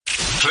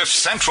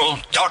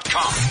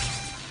CliffCentral.com.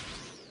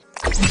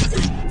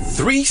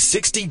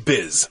 360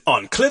 Biz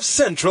on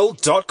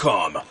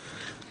CliffCentral.com.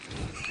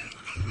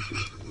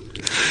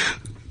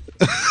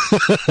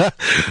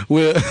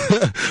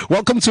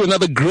 Welcome to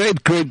another great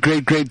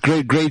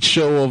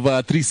show of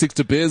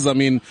 360 Biz. I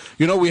mean,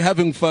 we're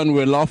having fun.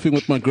 We're laughing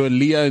with my girl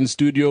Leah in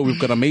studio.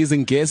 We've got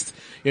amazing guests.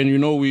 And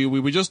we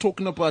were just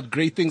talking about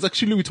great things.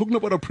 Actually, we're talking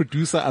about our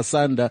producer,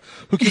 Asanda,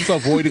 who keeps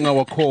avoiding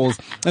our calls.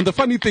 And the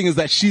funny thing is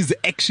that she's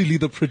actually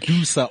the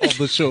producer of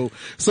the show.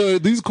 So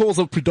these calls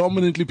are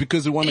predominantly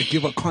because we want to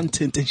give her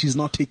content and she's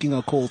not taking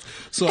our calls.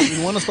 So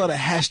we want to start a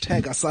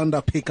hashtag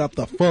Asanda pick up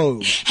the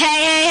phone.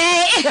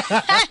 Hey.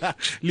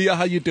 Leah,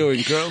 how you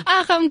doing, girl?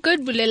 I'm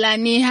good,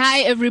 Bulelani.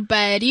 Hi,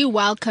 everybody.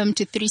 Welcome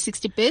to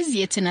 360 Biz,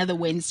 yet another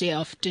Wednesday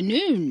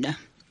afternoon.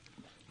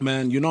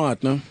 Man, you know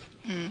what, no?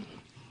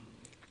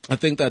 I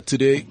think that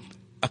today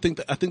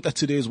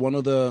is one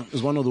of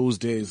those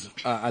days.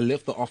 I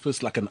left the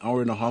office like an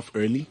hour and a half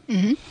early.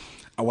 Mm-hmm.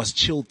 I was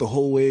chilled the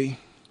whole way.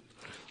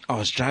 I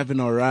was driving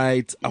all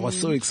right. I was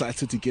so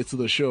excited to get to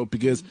the show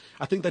because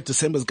I think that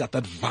December's got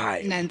that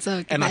vibe.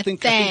 And I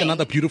think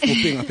another beautiful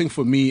thing, I think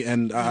for me,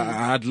 and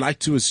I'd like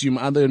to assume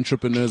other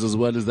entrepreneurs as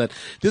well, is that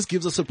this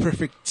gives us a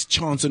perfect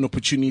chance and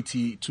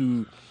opportunity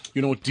to,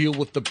 deal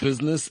with the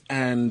business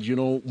and,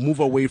 move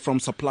away from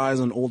suppliers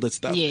and all that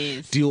stuff.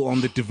 Yes. Deal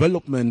on the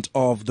development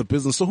of the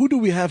business. So who do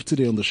we have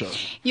today on the show?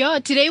 Yeah,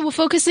 today we're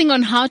focusing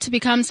on how to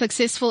become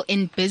successful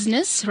in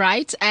business,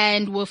 right?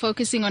 And we're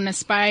focusing on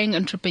aspiring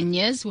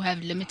entrepreneurs who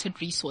have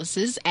limited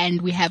resources.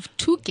 And we have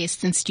two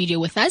guests in studio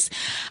with us,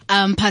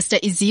 Pastor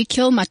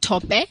Ezekiel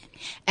Matope.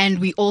 And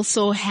we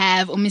also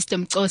have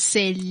Mr.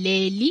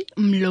 Mcoseleli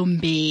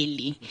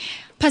Mlombeli.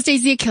 Pastor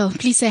Ezekiel,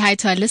 please say hi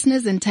to our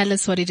listeners and tell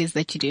us what it is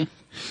that you do.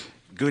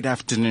 Good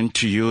afternoon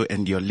to you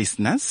and your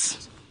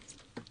listeners.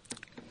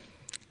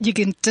 You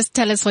can just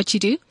tell us what you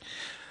do.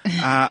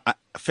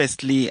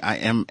 Firstly, I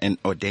am an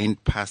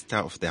ordained pastor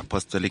of the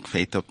Apostolic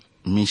Faith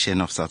Mission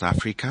of South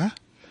Africa,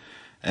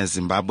 a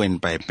Zimbabwean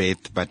by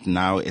birth, but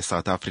now a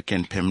South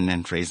African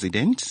permanent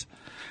resident.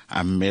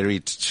 I'm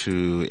married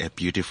to a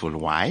beautiful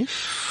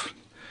wife.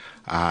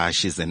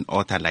 She's an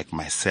author like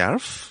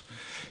myself.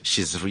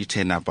 She's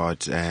written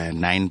about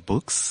 9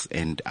 books,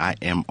 and I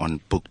am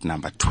on book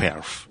number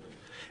 12.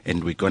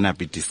 And we're going to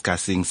be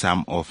discussing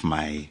some of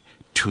my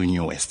 2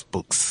 newest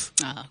books.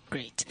 Oh,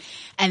 great.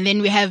 And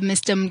then we have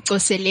Mr.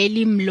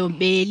 Mcoseleli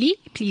Mlombeli.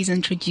 Please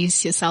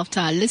introduce yourself to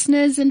our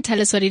listeners and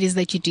tell us what it is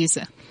that you do,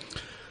 sir.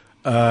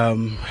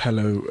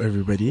 Hello,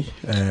 everybody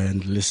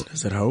and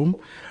listeners at home.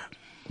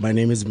 My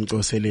name is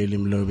Mcoseleli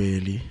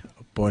Mlombeli,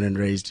 born and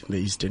raised in the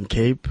Eastern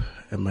Cape,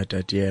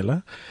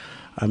 Matatiela.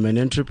 I'm an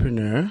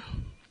entrepreneur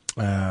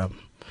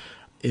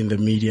in the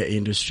media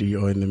industry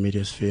or in the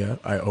media sphere.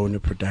 I own a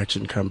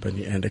production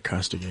company and a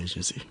casting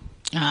agency.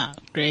 Ah,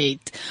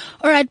 great.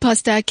 All right,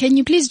 Pastor, can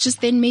you please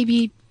just then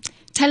maybe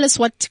tell us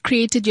what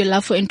created your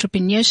love for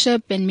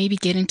entrepreneurship and maybe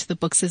get into the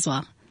books as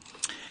well?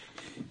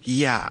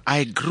 Yeah,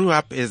 I grew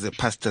up as a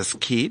pastor's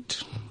kid,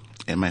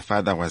 and my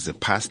father was a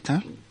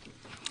pastor.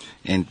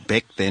 And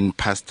back then,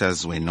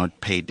 pastors were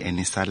not paid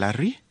any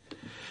salary.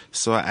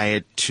 So I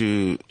had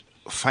to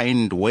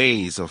find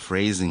ways of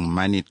raising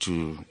money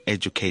to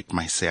educate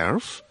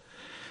myself.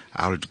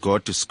 I would go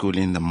to school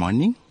in the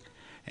morning,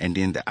 and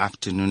in the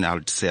afternoon I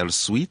would sell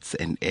sweets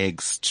and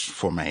eggs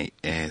for my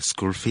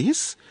school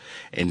fees.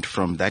 And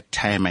from that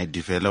time I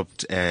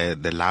developed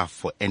the love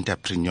for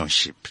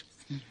entrepreneurship.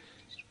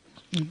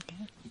 Okay.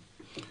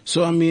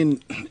 So, I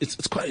mean,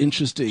 it's quite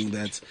interesting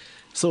that...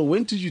 So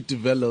when did you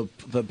develop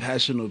the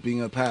passion of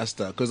being a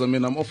pastor? Because, I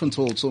mean, I'm often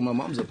told, so my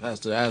mom's a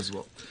pastor as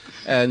well.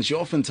 And she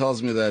often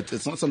tells me that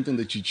it's not something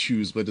that you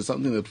choose, but it's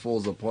something that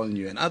falls upon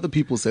you. And other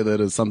people say that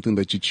it's something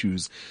that you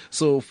choose.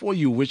 So for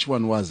you, which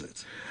one was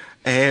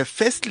it?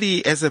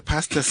 Firstly, as a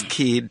pastor's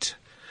kid,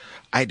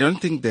 I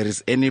don't think there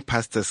is any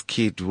pastor's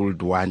kid who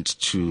would want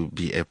to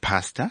be a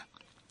pastor.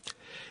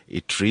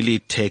 It really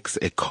takes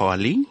a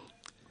calling.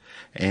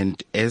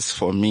 And as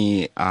for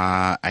me,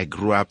 I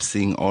grew up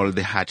seeing all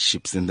the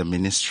hardships in the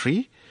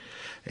ministry,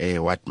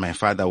 what my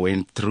father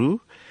went through,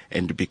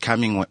 and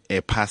becoming a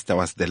pastor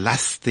was the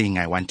last thing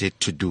I wanted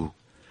to do.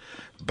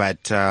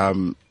 But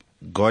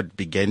God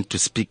began to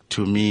speak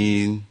to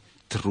me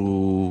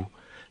through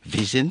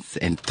visions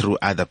and through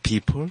other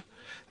people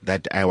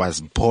that I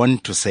was born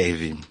to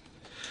save him.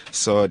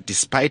 So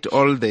despite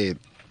all the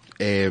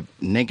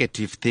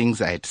negative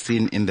things I had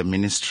seen in the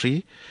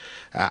ministry,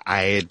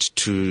 I had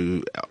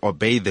to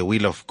obey the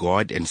will of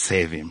God and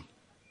save him.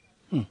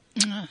 All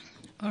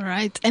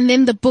right. And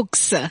then the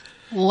books.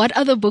 What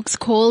are the books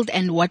called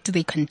and what do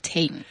they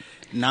contain?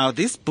 Now,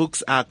 these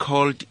books are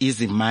called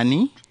Easy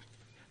Money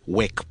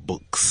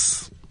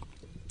Workbooks.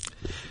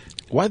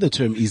 Why the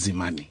term easy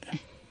money?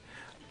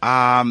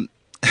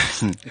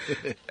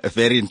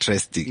 Very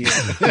interesting.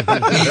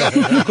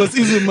 Because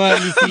easy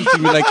money seems to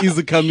be like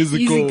easy come,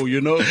 easy go,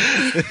 you know?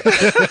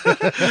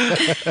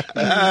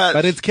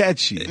 But it's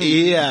catchy.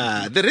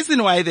 Yeah. The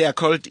reason why they are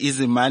called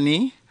Easy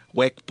Money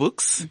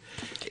Workbooks,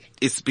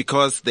 it's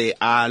because they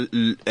are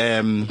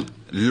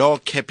low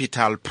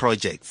capital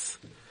projects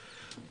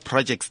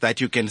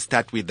that you can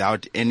start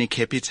without any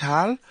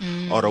capital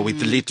or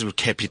with little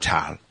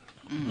capital.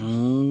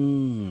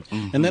 And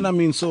then, I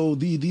mean, so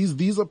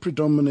these are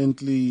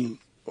predominantly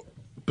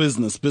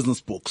business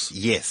books.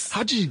 Yes.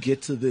 How did you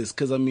get to this?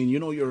 Because, I mean, you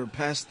know, you're a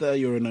pastor,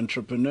 you're an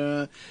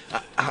entrepreneur.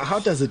 How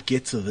does it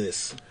get to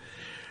this?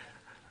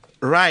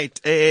 Right.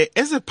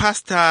 As a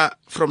pastor,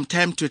 from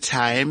time to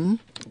time,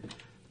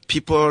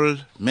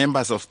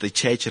 members of the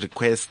church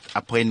request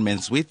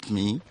appointments with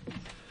me,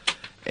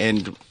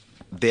 and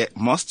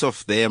most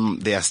of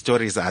them, their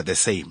stories are the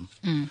same.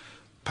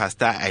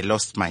 Pastor, I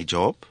lost my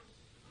job.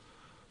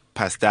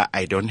 Pastor,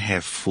 I don't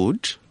have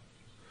food.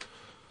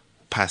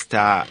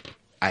 Pastor,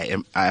 I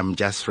am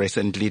just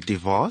recently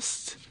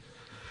divorced.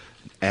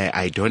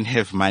 I don't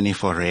have money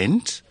for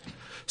rent.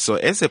 So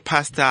as a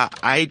pastor,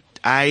 I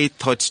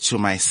thought to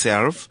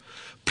myself,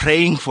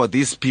 praying for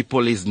these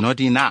people is not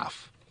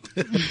enough.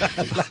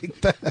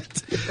 Like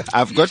that.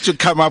 I've got to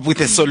come up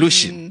with a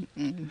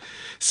solution.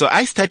 So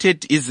I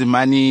started Easy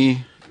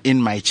Money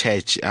in my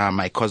church,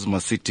 my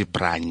Cosmos City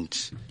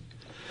branch.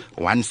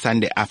 One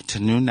Sunday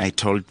afternoon, I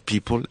told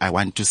people, I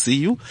want to see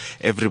you.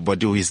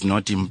 Everybody who is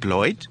not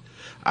employed,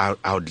 I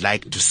would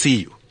like to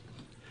see you.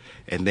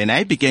 And then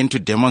I began to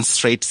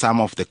demonstrate some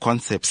of the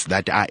concepts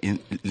that are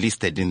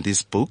listed in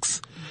these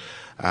books,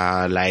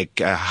 like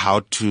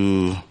how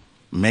to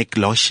make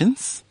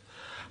lotions,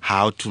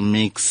 how to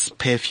mix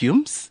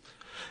perfumes.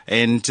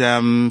 And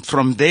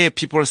from there,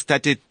 people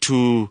started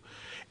to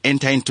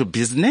enter into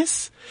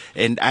business.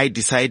 And I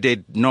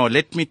decided, no,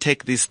 let me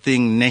take this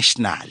thing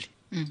nationally.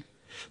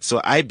 So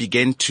I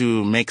began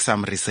to make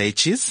some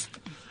researches.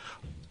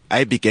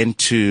 I began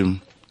to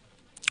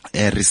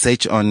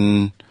research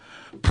on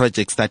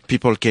projects that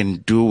people can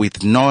do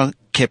with no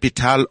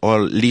capital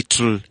or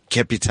little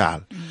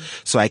capital.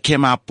 So I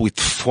came up with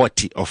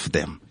 40 of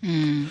them.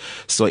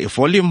 So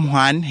volume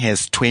 1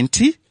 has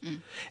 20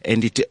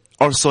 and it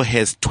also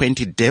has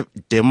 20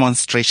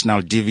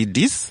 demonstrational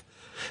DVDs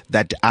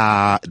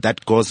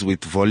that goes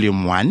with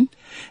volume 1,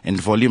 and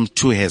volume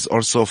 2 has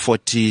also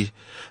 40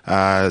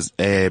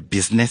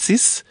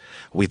 businesses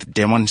with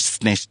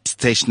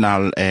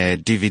demonstrational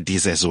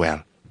DVDs as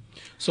well.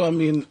 So, I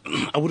mean,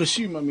 I would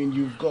assume,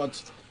 you've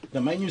got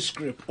the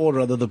manuscript, or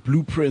rather the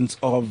blueprint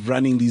of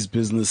running these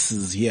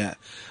businesses here.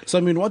 So,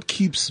 what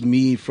keeps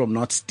me from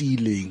not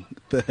stealing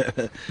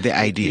the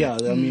idea? Yeah,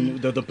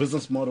 the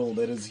business model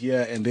that is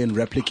here and then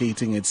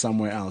replicating it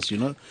somewhere else,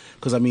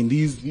 Because,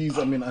 these,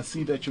 I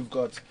see that you've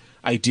got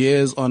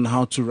ideas on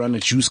how to run a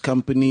juice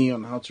company,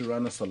 on how to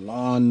run a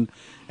salon,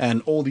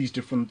 and all these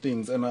different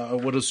things. And I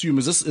would assume,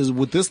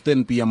 would this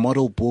then be a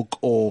model book,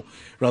 or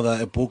rather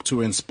a book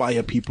to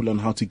inspire people on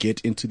how to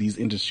get into these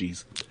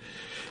industries?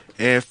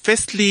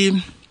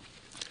 Firstly,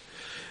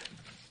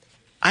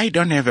 I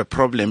don't have a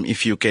problem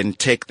if you can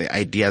take the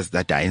ideas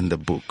that are in the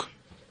book,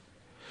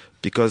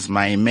 because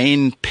my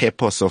main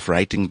purpose of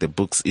writing the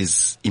books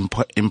is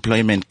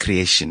employment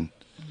creation.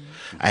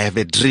 I have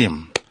a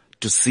dream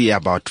to see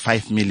about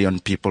 5 million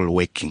people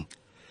working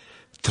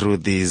through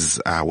these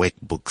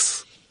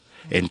workbooks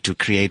and to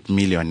create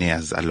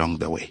millionaires along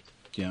the way.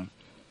 Yeah.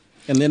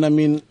 And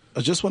then,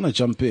 I just want to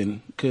jump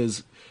in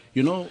because,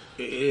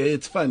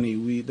 it's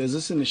funny. There's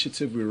this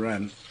initiative we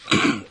ran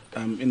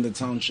in the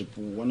township.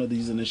 One of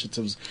these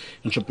initiatives,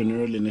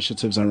 entrepreneurial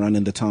initiatives, are run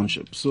in the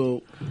township.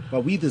 So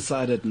what we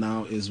decided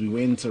now is we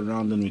went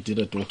around and we did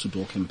a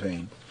door-to-door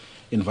campaign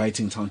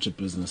inviting township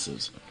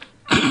businesses.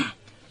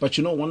 But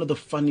one of the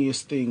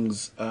funniest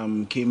things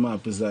came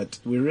up is that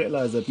we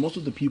realized that most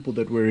of the people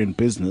that were in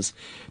business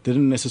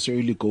didn't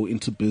necessarily go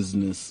into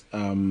business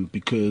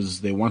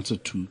because they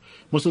wanted to.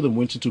 Most of them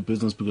went into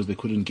business because they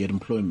couldn't get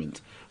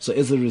employment. So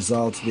as a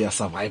result, they are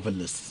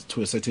survivalists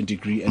to a certain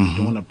degree, and they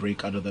don't want to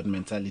break out of that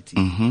mentality.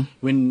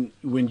 When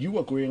you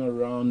were going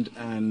around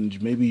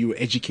and maybe you were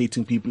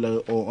educating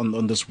people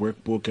on this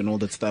workbook and all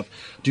that stuff,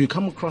 do you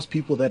come across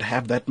people that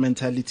have that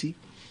mentality?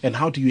 And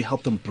how do you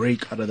help them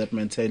break out of that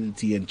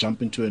mentality and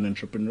jump into an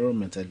entrepreneurial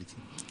mentality?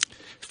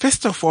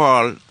 First of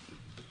all,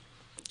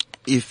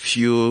 if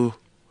you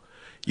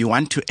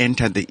want to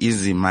enter the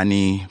Easy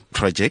Money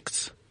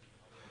project,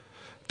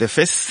 the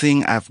first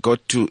thing I've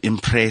got to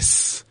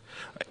impress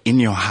in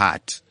your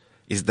heart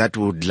is that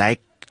we would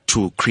like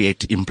to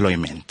create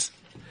employment.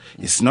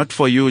 It's not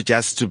for you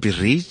just to be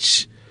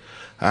rich,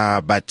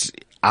 but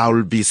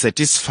I'll be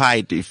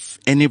satisfied if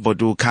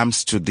anybody who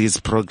comes to these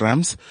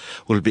programs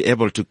will be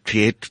able to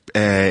create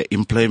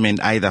employment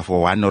either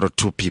for 1 or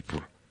 2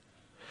 people.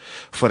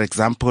 For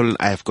example,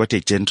 I've got a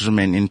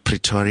gentleman in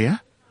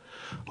Pretoria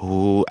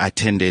who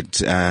attended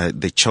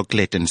the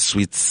chocolate and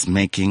sweets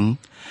making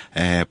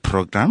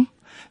program.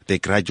 They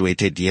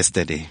graduated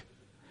yesterday.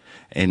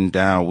 And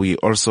we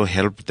also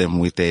helped them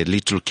with a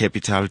little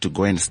capital to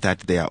go and start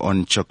their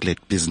own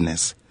chocolate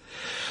business.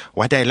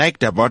 What I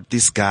liked about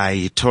this guy,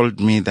 he told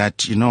me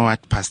that, you know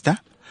what, Pastor,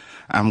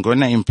 I'm going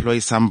to employ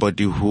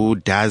somebody who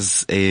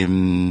does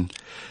the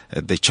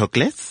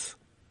chocolates.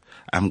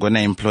 I'm going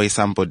to employ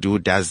somebody who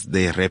does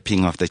the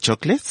wrapping of the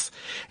chocolates,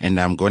 and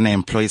I'm going to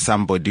employ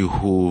somebody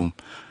who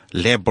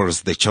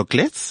labels the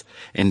chocolates,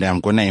 and I'm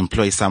going to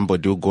employ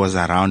somebody who goes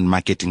around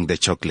marketing the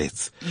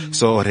chocolates.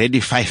 So already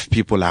 5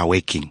 people are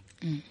working.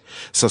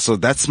 So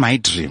that's my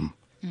dream.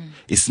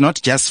 It's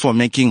not just for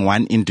making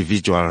one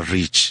individual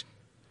rich.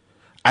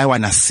 I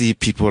want to see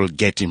people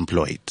get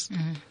employed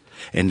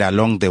and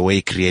along the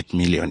way create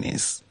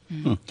millionaires.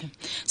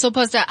 So,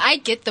 Pastor, I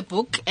get the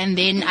book and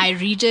then I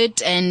read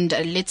it, and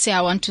let's say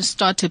I want to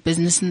start a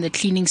business in the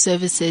cleaning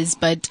services,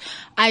 but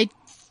I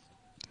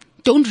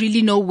don't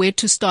really know where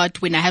to start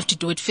when I have to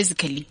do it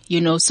physically,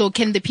 So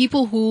can the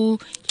people who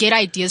get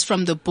ideas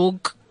from the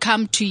book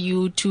come to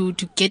you to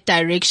get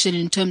direction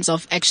in terms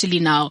of actually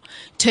now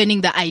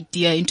turning the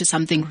idea into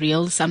something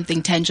real,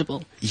 something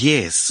tangible?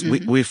 Yes,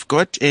 we've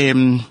got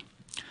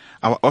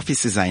our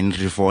offices are in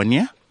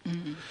Rivonia.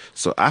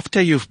 So after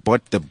you've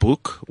bought the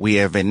book, we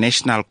have a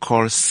national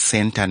call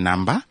center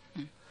number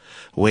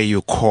where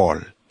you call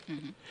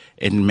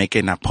and make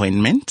an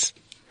appointment.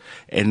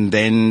 And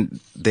then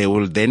they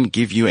will then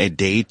give you a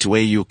date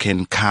where you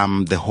can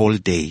come the whole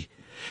day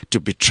to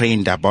be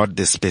trained about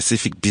the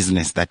specific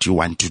business that you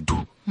want to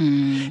do.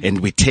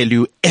 And we tell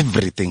you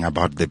everything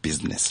about the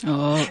business.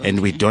 Okay. And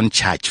we don't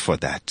charge for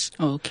that.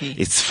 Okay.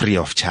 It's free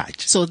of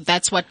charge. So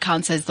that's what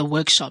counts as the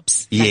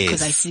workshops. Yes.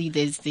 Because I see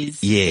there's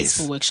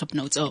Yes. for workshop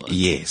notes. Oh, okay.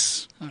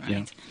 Yes. All right.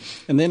 Yeah.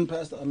 And then,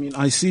 Pastor,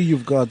 I see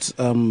you've got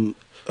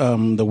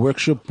the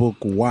workshop book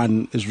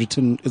 1 is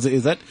written.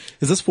 Is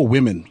this for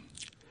women?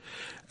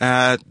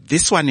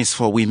 This one is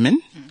for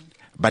women,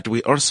 but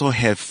we also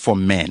have for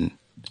men.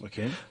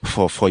 Okay.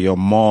 For your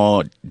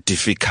more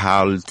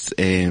difficult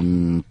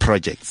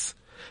projects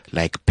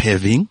like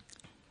paving,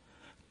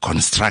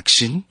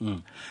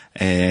 construction,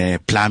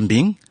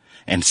 plumbing,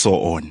 and so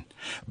on.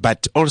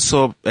 But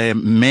also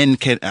men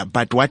can.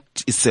 But what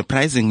is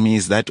surprising me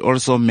is that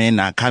also men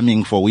are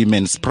coming for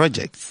women's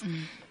projects.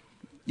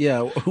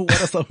 Yeah.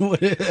 What are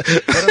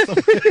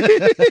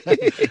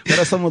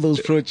some of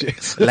those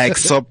projects? Like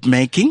soap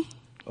making.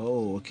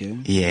 Oh, okay.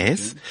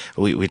 Yes,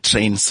 okay. We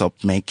train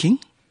soap making.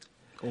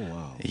 Oh,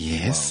 wow.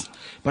 Yes.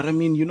 Wow. But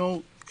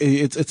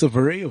it's a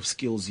variety of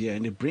skills here,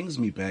 and it brings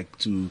me back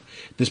to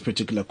this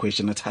particular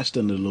question. I touched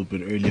on it a little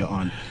bit earlier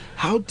on.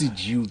 How did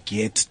you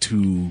get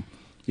to,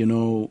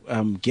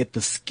 get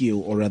the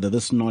skill, or rather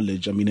this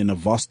knowledge, in a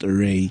vast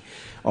array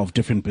of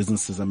different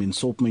businesses?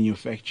 Soap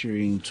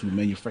manufacturing to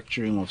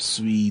manufacturing of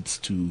sweets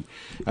to,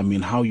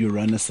 how you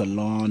run a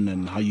salon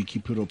and how you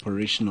keep it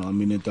operational.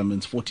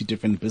 It's 40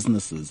 different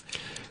businesses.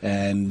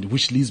 And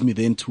which leads me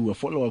then to a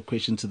follow-up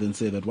question to then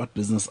say that what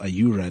business are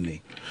you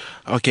running?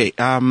 Okay.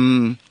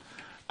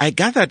 I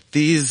gathered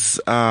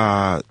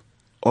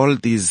all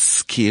these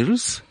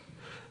skills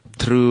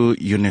through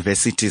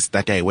universities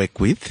that I work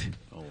with.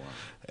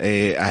 I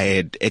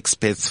had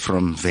experts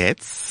from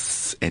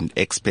VETS and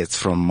experts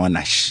from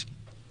Monash.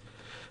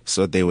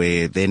 So they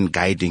were then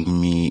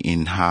guiding me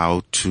in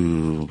how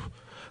to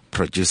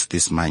produce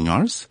these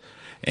manuals.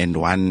 And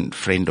one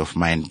friend of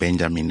mine,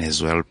 Benjamin,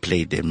 as well,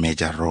 played a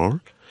major role.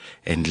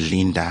 And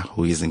Linda,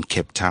 who is in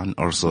Cape Town,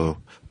 also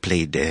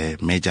played a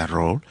major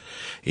role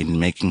in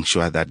making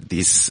sure that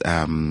these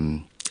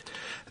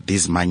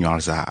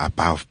manuals are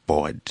above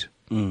board.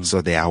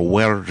 So they are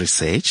well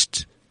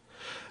researched,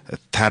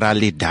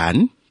 thoroughly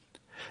done.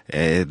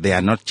 They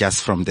are not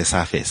just from the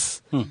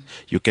surface.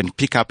 You can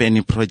pick up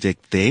any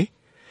project there.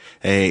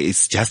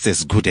 It's just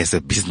as good as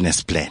a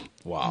business plan.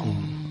 Wow.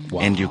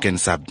 And you can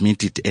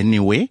submit it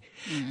anyway,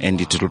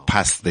 and it will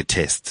pass the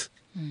test.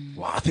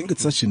 Wow, I think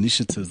it's such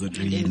initiatives that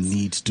really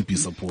need to be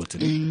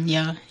supported.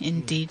 Yeah,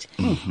 indeed.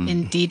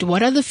 Indeed.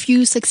 What are the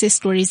few success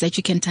stories that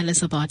you can tell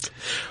us about?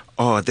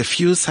 Oh, the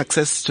few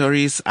success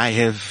stories. I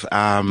have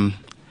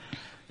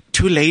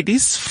 2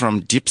 ladies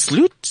from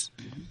Diepsloot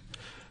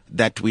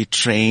that we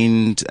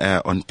trained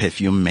on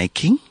perfume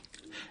making.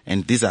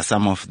 And these are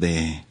some of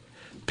the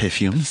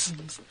perfumes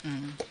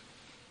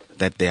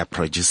that they are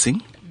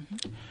producing.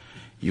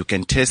 You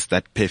can test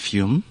that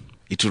perfume.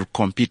 It will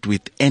compete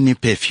with any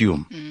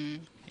perfume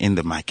in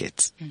the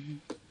market.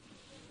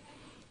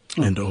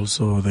 And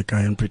also the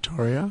guy in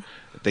Pretoria?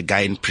 The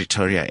guy in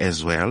Pretoria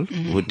as well,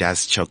 who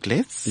does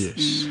chocolates.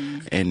 Yes.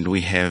 And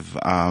we have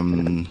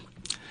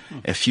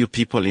a few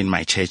people in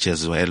my church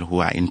as well who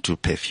are into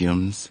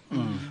perfumes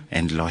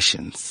and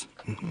lotions.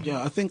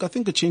 Yeah, I think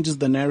it changes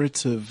the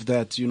narrative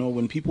that,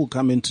 when people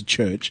come into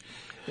church,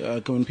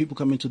 when people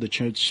come into the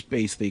church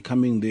space, they're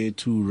coming there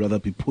to rather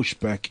be pushed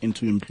back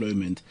into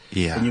employment.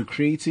 Yeah. And you're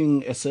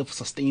creating a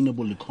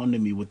self-sustainable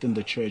economy within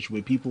the church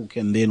where people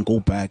can then go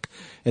back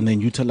and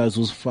then utilize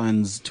those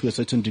funds to a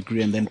certain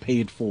degree and then pay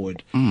it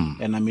forward.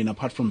 And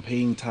apart from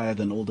paying tithe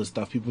and all the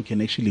stuff, people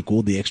can actually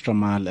go the extra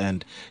mile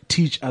and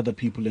teach other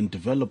people and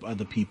develop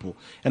other people.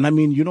 And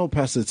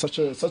Pastor,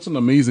 it's such an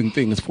amazing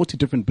thing. It's 40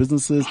 different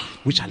businesses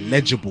which are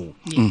legible.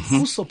 Yes.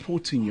 Who's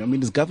supporting you?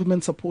 Is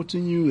government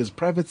supporting you? Is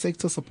private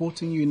sector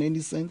supporting you in any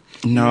sense?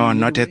 No,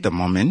 not at the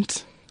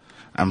moment.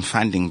 I'm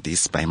funding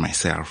this by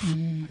myself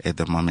at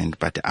the moment,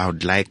 but I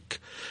would like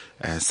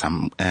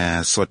some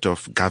sort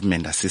of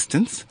government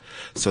assistance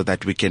so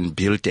that we can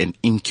build an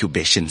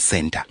incubation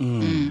center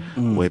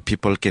where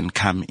people can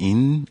come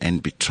in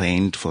and be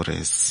trained for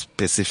a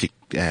specific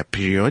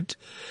period,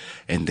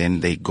 and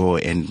then they go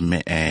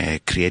and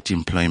create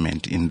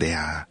employment in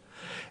their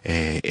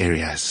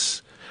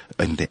areas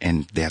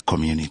and their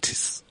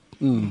communities.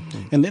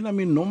 And then, I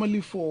mean,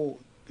 normally for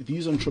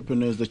these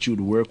entrepreneurs that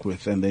you'd work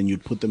with, and then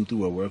you'd put them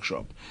through a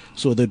workshop,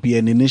 so there'd be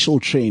an initial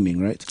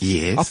training, right?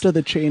 Yes. After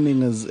the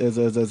training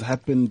has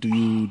happened,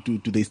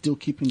 do they still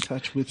keep in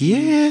touch with you?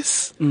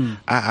 Yes.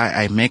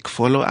 I make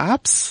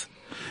follow-ups,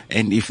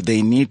 and if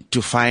they need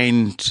to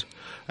find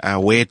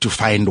where to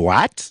find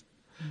what,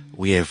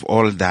 we have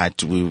all that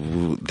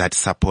that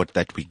support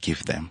that we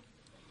give them.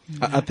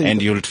 I think, and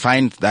you'll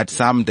find that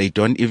some, they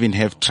don't even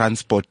have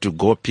transport to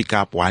go pick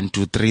up 1,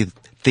 2, 3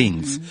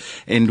 things.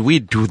 And we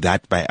do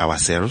that by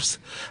ourselves.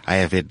 I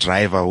have a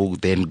driver who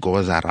then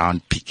goes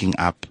around picking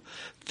up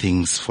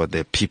things for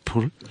the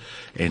people,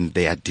 and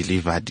they are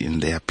delivered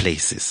in their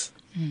places.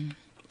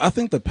 I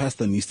think the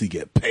pastor needs to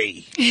get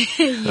paid. I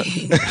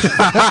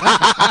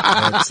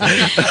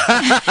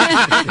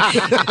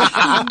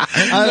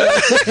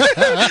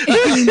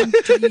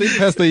think,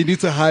 Pastor, you need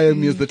to hire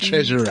me as the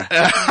treasurer.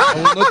 I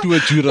will not do a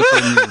Judah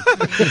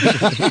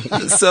for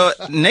you. So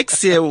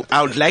next year,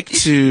 I would like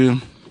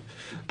to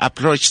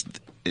approach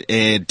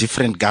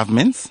different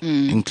governments,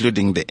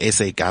 including the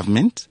SA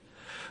government,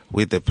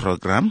 with the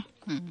program.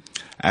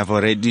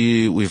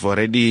 We've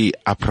already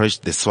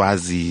approached the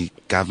Swazi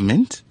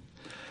government,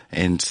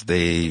 and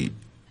they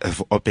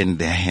have opened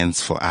their hands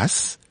for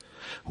us.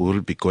 We will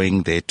be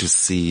going there to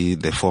see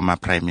the former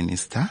Prime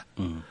Minister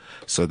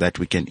so that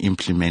we can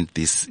implement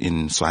this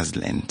in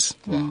Swaziland.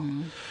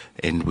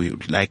 And we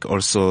would like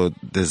also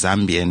the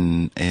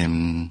Zambian,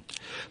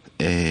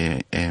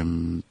 there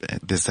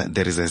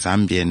is a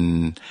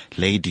Zambian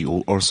lady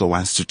who also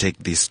wants to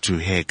take this to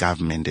her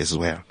government as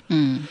well.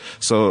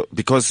 So,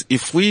 because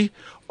if we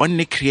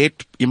only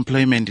create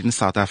employment in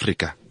South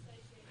Africa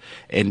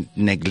and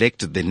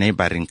neglect the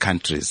neighboring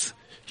countries,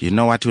 you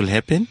know what will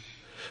happen?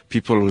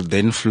 People will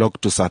then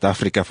flock to South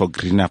Africa for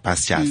greener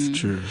pastures.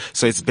 True.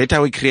 So it's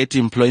better we create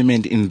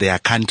employment in their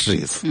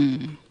countries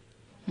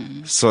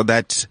so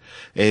that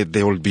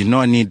there will be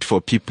no need for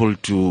people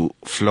to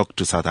flock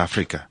to South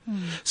Africa.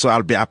 So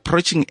I'll be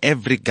approaching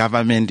every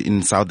government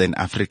in Southern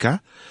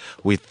Africa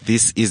with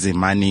this Easy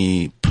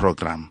Money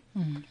program.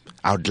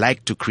 I would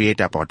like to create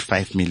about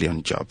 5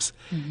 million jobs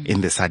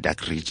in the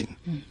SADC region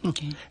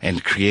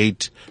and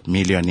create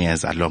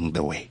millionaires along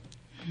the way.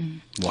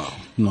 Wow.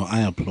 No,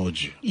 I applaud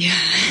you. Yeah.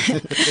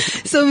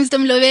 So, Mr.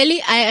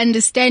 Mlobeli, I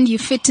understand you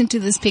fit into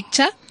this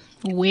picture.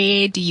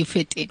 Where do you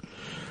fit in?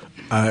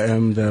 I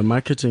am the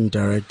marketing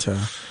director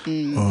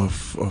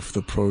of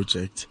the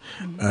project.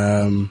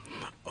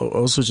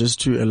 Also, just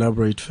to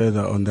elaborate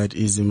further on that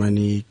Easy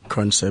Money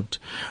concept,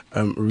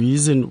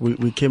 reason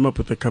we came up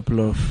with a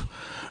couple of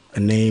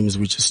names.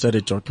 We just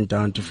started jotting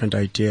down different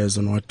ideas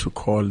on what to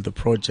call the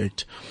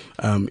project.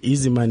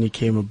 Easy Money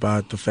came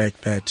about the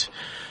fact that,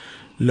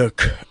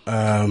 look,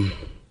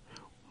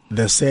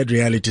 the sad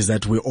reality is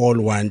that we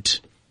all want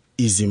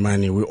easy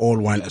money. We all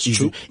want That's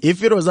easy. true.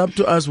 If it was up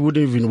to us, we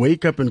wouldn't even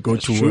wake up and go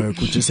That's to true. work.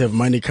 We just have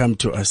money come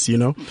to us, you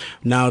know.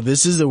 Now,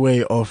 this is a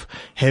way of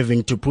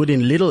having to put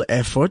in little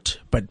effort,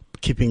 but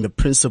keeping the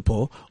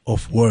principle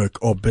of work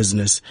or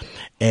business,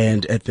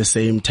 and at the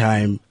same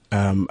time,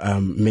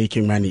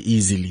 making money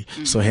easily.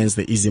 So hence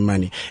the Easy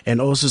Money.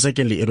 And also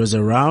secondly, it was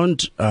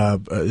around,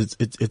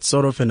 it's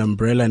sort of an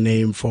umbrella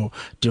name for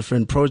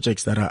different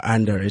projects that are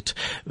under it.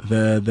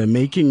 The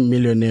Making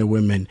Millionaire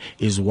Women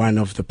is one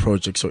of the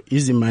projects. So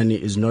Easy Money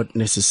is not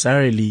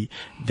necessarily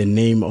the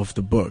name of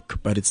the book,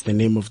 but it's the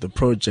name of the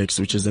projects,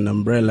 which is an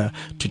umbrella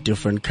to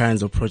different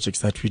kinds of projects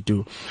that we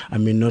do. I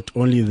mean, not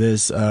only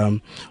this,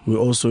 we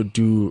also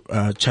do,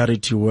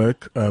 charity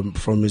work,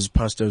 from his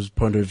pastor's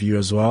point of view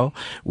as well.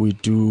 We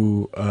do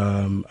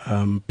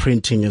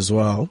printing as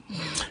well,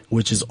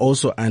 which is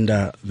also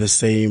under the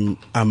same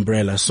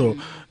umbrella. So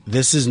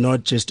this is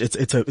not just,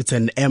 it's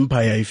an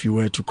empire, if you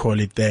were to call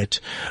it that,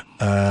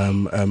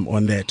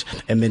 on that.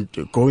 And then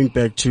going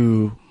back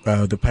to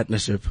the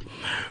partnership,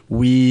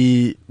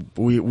 we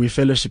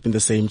fellowship in the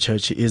same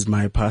church. He is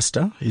my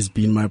pastor. He's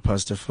been my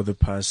pastor for the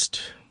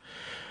past,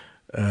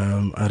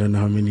 I don't know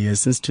how many years,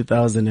 since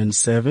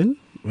 2007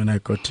 when I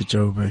got to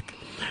Joburg.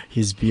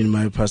 He's been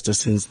my pastor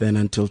since then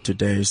until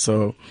today.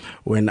 So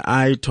when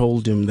I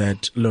told him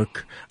that,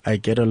 look, I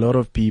get a lot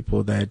of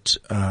people that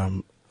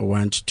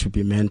want to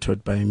be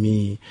mentored by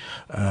me,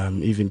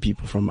 even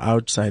people from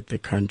outside the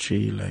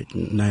country, like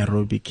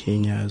Nairobi,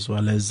 Kenya, as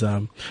well as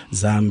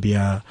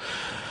Zambia,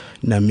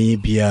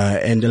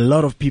 Namibia, and a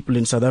lot of people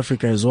in South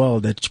Africa as well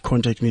that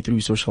contact me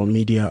through social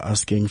media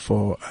asking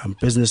for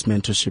business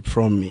mentorship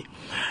from me.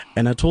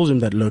 And I told him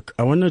that, look,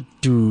 I want to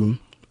do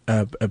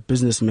a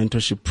business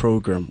mentorship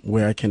program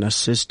where I can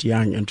assist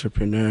young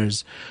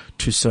entrepreneurs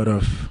to sort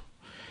of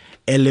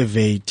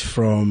elevate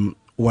from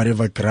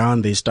whatever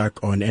ground they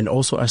stuck on, and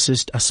also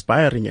assist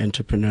aspiring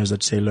entrepreneurs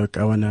that say, look,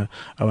 I wanna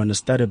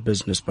start a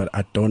business, but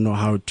I don't know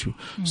how to.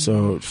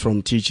 So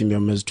from teaching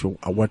them as to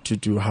what to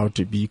do, how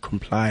to be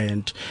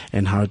compliant,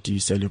 and how do you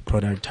sell your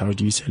product, how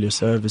do you sell your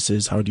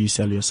services, how do you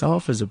sell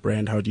yourself as a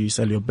brand, how do you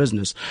sell your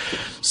business.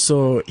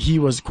 So he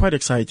was quite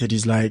excited.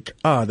 He's like,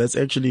 that's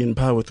actually in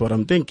par with what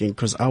I'm thinking,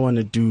 because I want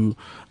to do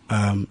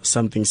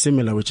something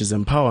similar, which is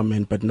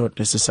empowerment, but not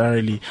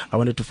necessarily. I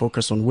wanted to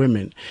focus on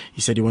women.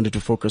 He said he wanted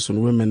to focus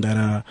on women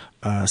that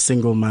are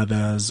single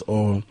mothers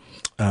or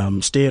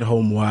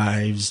stay-at-home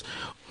wives,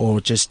 or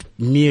just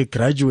mere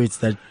graduates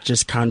that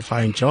just can't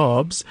find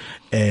jobs,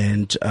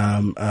 and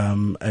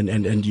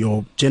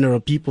your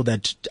general people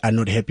that are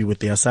not happy with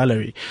their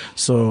salary.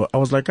 So I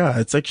was like,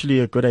 it's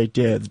actually a good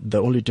idea.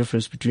 The only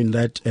difference between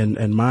that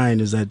and mine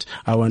is that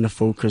I want to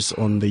focus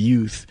on the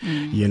youth,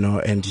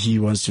 and he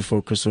wants to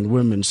focus on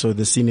women. So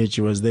the synergy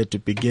was there to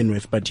begin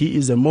with. But he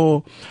is a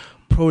more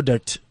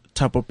product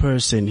type of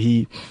person.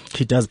 He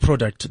does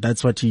product.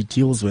 That's what he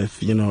deals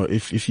with.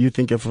 If you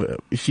think of,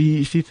 if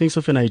he thinks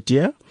of an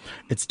idea,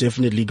 it's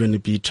definitely going to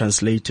be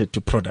translated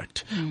to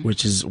product,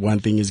 which is one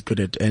thing he's good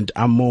at. And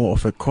I'm more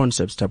of a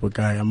concepts type of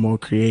guy. I'm more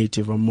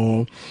creative. I'm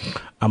more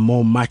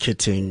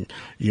marketing.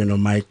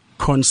 My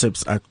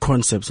concepts are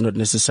concepts, not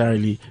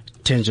necessarily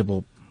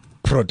tangible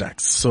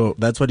products. So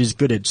that's what he's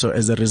good at. So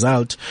as a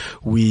result,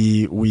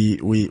 we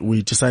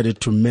decided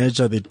to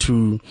measure the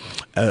two,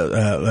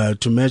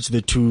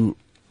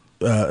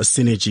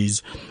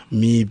 synergies,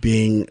 me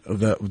being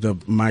the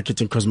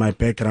marketing, because my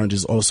background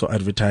is also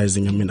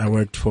advertising. I mean, I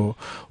worked for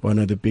one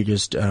of the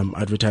biggest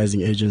advertising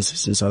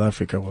agencies in South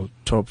Africa, well,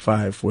 top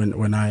 5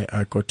 when I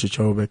got to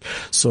Joburg.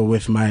 So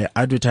with my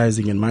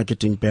advertising and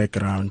marketing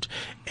background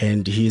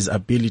and his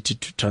ability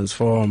to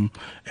transform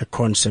a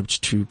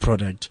concept to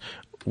product,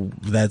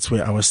 that's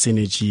where our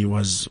synergy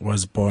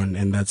was born,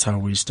 and that's how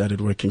we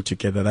started working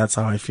together. That's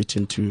how I fit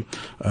into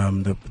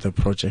the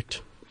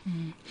project.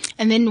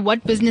 And then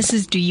what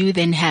businesses do you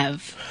then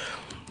have?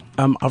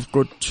 I've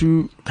got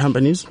 2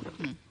 companies.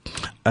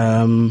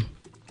 I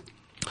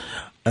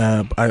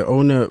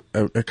own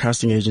a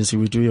casting agency.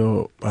 We do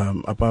your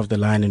above the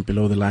line and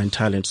below the line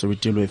talent. So we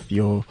deal with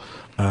your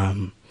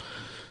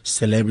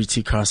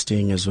celebrity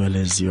casting as well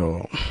as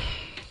your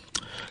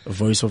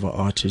voiceover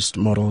artists,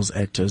 models,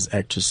 actors,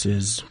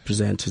 actresses,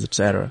 presenters,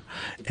 etc.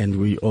 And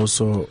we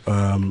also,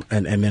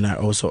 and then I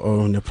also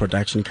own a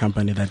production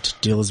company that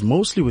deals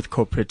mostly with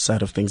corporate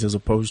side of things, as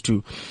opposed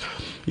to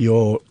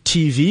your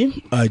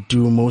TV. I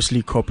do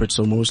mostly corporate,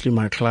 so mostly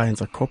my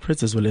clients are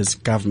corporates as well as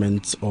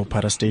governments or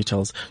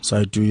parastatals.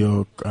 So I do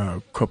your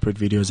corporate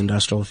videos,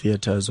 industrial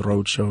theaters,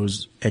 road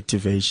shows,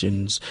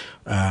 activations,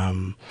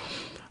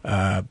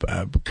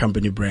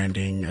 company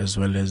branding, as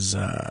well as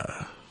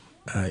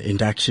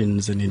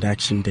inductions and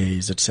induction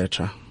days,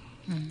 etc.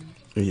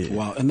 Yeah.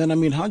 Wow. And then, I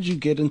mean, how did you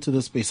get into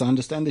the space? I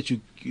understand that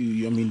you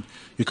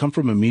come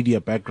from a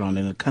media background,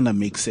 and it kind of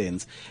makes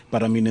sense.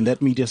 But I mean, in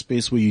that media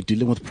space, were you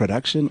dealing with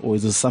production, or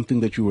is this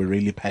something that you were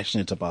really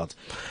passionate about?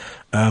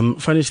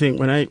 Funny thing,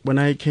 when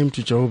I came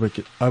to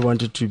Joburg, I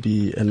wanted to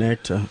be an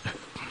actor.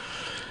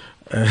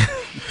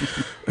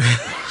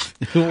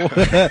 Why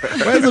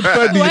is it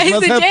funny? Why It is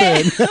must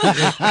happen.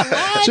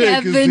 What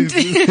happened?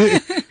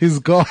 He's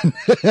gone.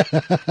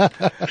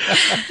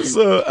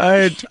 So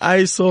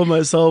I saw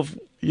myself,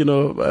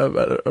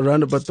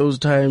 around about those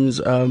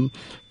times,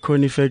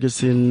 Connie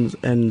Ferguson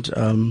and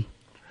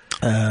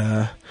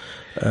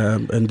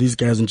these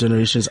guys in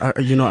Generations.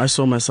 I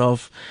saw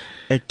myself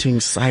acting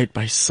side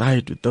by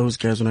side with those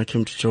guys when I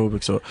came to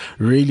Joburg. So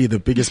really, the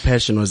biggest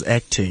passion was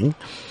acting.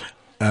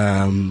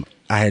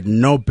 I had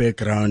no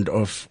background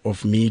of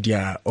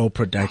media or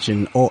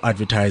production or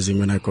advertising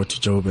when I got to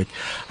Joburg.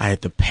 I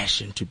had the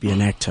passion to be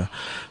an actor.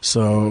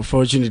 So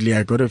fortunately,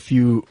 I got a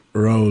few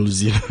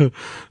roles,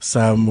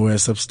 some were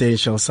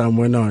substantial, some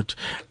were not.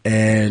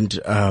 And,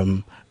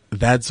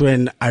 that's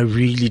when I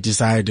really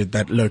decided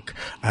that, look,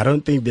 I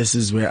don't think this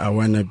is where I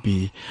want to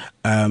be.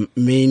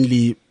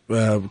 Mainly,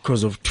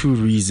 because of 2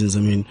 reasons.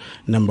 I mean,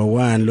 number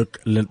one, look,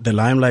 the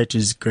limelight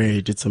is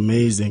great. It's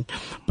amazing,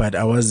 but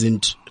I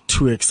wasn't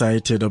too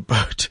excited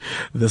about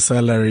the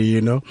salary,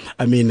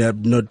 I mean,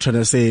 I'm not trying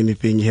to say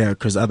anything here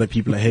because other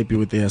people are happy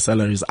with their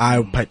salaries.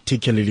 I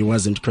particularly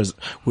wasn't, because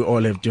we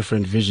all have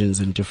different visions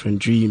and different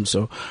dreams.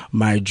 So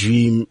my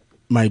dreams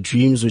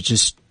were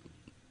just,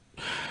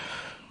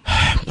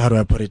 how do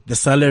I put it? The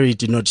salary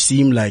did not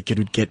seem like it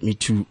would get me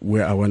to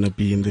where I want to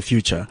be in the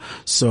future.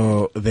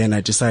 So then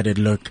I decided,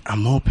 look,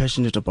 I'm more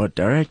passionate about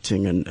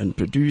directing and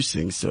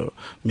producing. So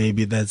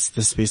maybe that's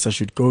the space I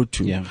should go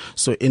to. Yeah.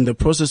 So in the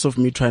process of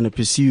me trying to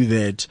pursue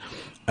that,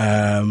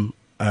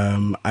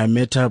 I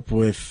met up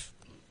with,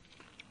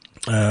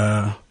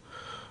 I'm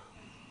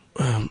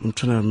trying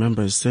to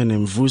remember his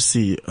surname,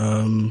 Vusi,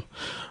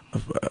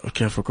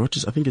 okay, I forgot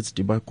I think it's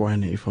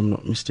Dibakwane, if I'm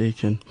not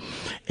mistaken.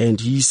 And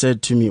he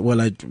said to me,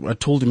 well, I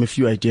told him a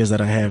few ideas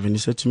that I have, and he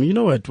said to me, you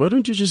know what, why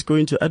don't you just go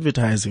into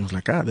advertising? I was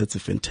like, that's a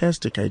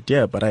fantastic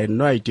idea, but I had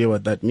no idea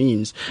what that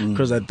means,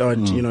 because I thought,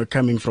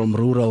 coming from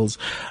rurals,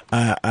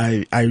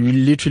 I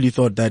literally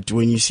thought that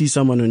when you see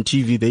someone on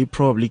TV, they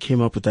probably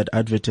came up with that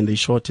advert and they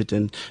shot it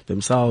and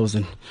themselves,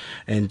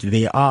 and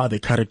they are the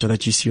character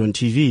that you see on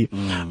TV.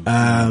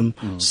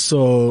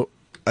 So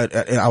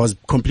I was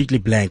completely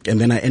blank, and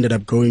then I ended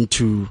up going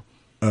to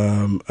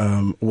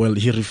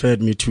he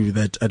referred me to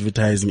that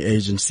advertising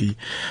agency,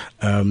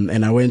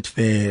 and I went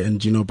there,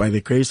 and by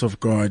the grace of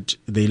God,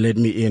 they let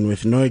me in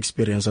with no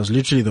experience. I was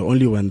literally the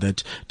only one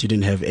that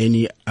didn't have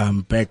any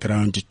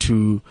background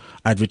to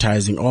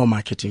advertising or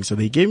marketing, so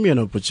they gave me an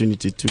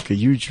opportunity, took a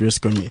huge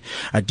risk on me.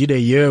 I did a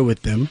year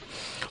with them,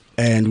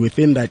 and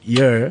within that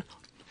year,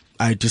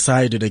 I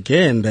decided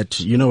again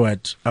that, you know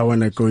what, I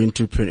want to go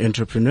into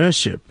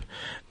entrepreneurship.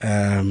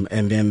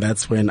 And then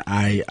that's when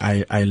I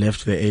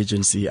left the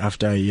agency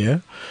after a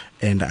year,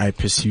 and I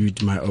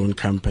pursued my own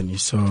company.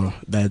 So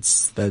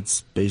that's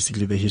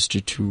basically the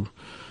history to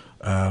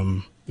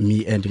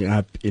me ending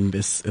up in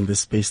this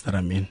space that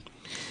I'm in.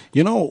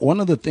 One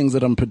of the things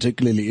that I'm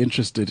particularly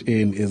interested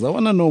in is I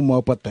want to know more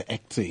about the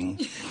acting.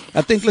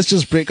 I think let's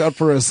just break out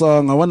for a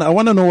song. I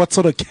want to know what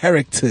sort of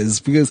characters,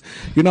 because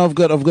I've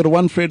got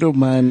one friend of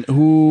mine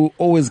who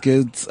always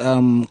gets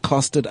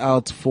casted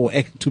out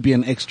to be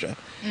an extra,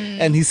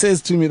 and he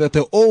says to me that they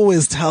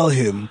always tell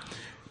him,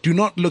 do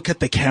not look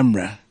at the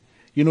camera.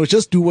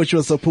 Just do what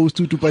you're supposed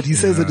to do. But he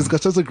says that he's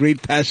got such a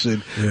great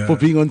passion for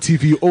being on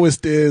TV. He always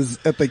stares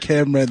at the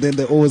camera, and then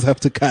they always have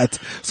to cut.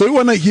 So we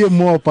want to hear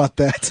more about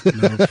that.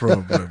 No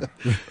problem.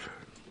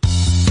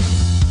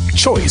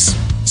 Choice.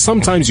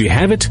 Sometimes you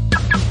have it,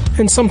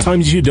 and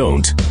sometimes you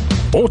don't.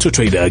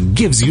 AutoTrader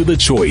gives you the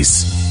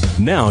choice.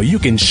 Now you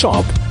can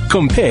shop,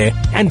 compare,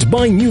 and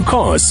buy new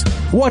cars.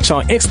 Watch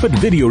our expert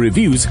video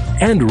reviews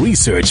and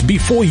research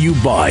before you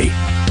buy.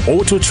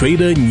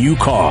 AutoTrader New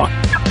Car.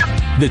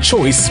 The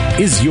choice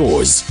is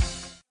yours.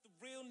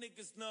 The real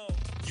niggas know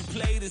you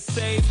played it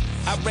safe.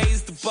 I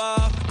raised the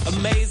bar,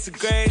 amazing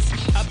grace.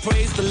 I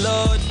praise the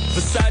Lord,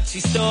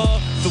 Versace store.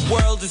 The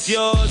world is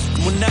yours.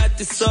 We're not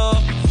this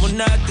all, we're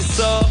not this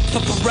all.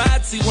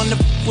 Paparazzi wanna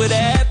with a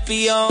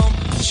happy on.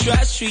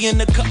 Trashy in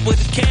the cup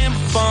with a camera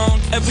phone.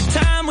 Every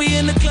time we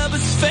in the club,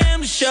 it's a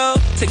family show.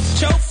 Take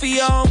the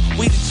trophy on,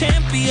 we the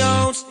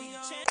champions.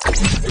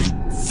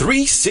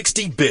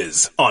 360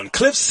 Biz on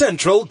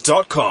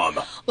CliffCentral.com.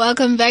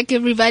 Welcome back,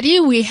 everybody.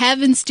 We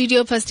have in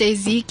studio Pastor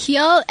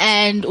Ezekiel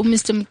and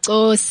Mr.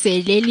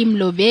 Mcoseleli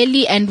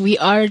Mlobeli, and we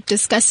are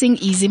discussing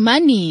easy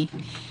money.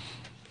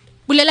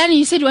 Bulelani,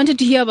 you said you wanted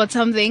to hear about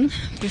something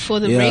before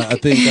the break. I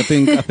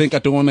think I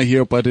don't want to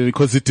hear about it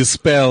because it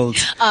dispelled.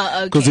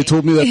 Because he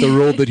told me that the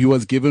role that he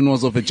was given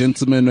was of a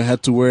gentleman who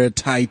had to wear a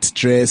tight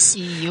dress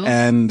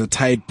and a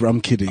tight.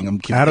 I'm kidding.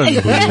 I don't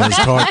know who he was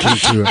talking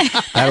to.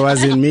 That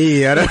wasn't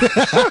me.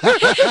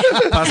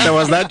 Pastor,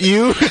 was that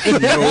you?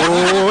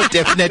 No,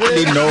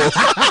 definitely no.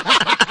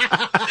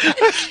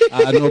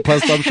 No,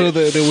 Pastor, I'm sure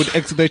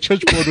the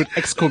church board would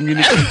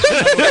excommunicate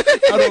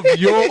out of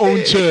your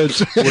own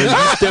church. Well,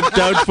 you stepped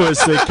out for a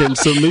second,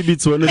 so maybe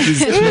it's one of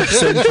these Cliff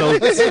Central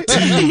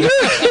team.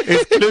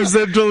 It's Cliff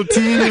Central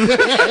team.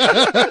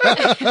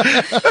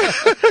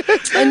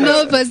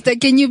 No, Pastor,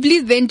 can you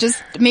please then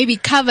just maybe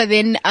cover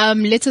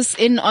let us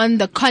in on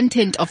the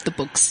content of the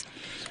books,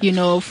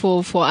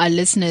 for our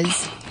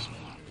listeners.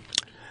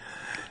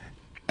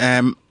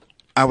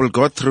 I will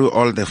go through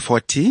all the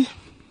 40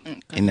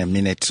 in a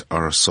minute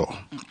or so.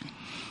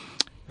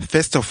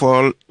 First of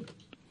all,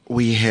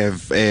 we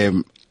have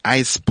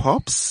ice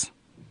pops,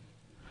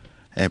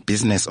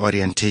 business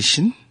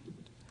orientation,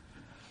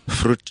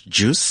 fruit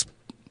juice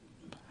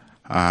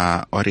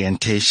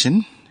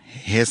orientation,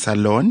 hair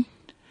salon,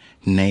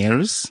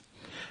 nails,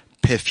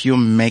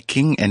 perfume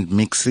making and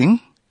mixing,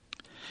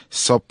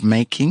 soap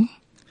making,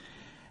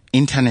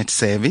 internet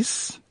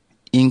service,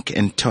 ink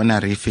and toner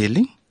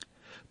refilling,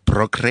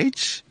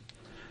 brokerage,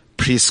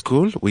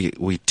 preschool.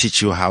 We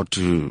teach you how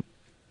to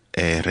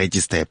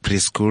register a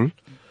preschool,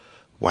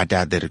 what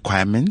are the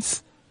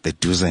requirements, the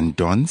do's and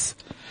don'ts,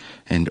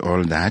 and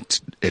all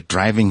that. A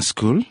driving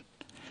school,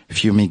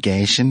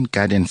 fumigation,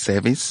 garden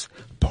service,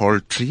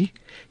 poultry,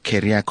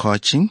 career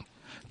coaching,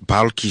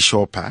 bulky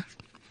shopper,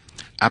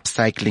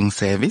 upcycling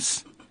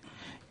service,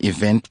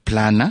 event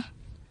planner,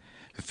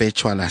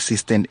 virtual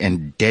assistant,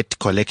 and debt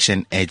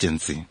collection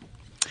agency.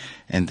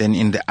 And then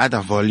in the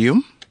other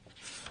volume,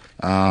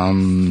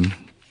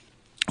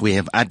 we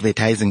have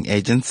advertising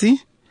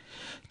agency,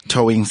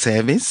 towing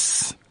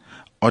service,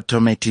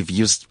 automotive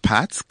used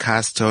parts,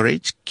 car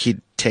storage,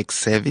 kid tech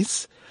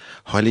service,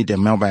 holiday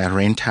mobile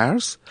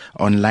rentals,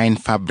 online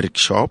fabric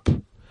shop,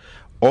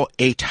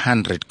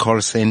 0800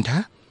 call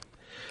center,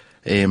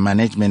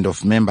 management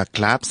of member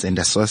clubs and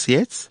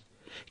associates,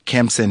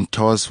 camps and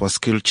tours for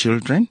school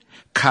children,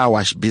 car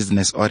wash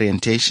business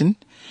orientation,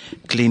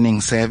 cleaning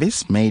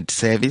service, maid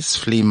service,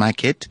 flea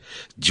market,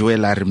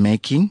 jewelry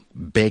making,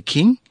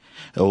 baking,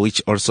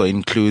 which also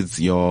includes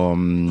your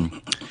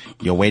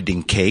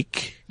wedding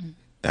cake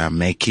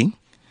making.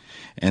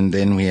 And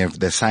then we have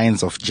the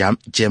science of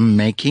gem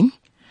making,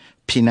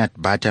 peanut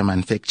butter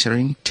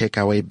manufacturing,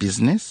 takeaway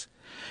business,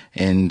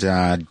 and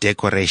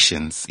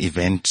decorations,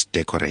 event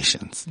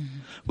decorations.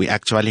 We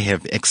actually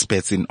have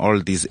experts in all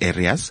these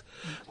areas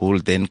who will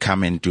then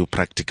come and do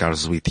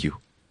practicals with you.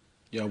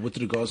 Yeah, with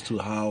regards to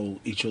how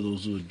each of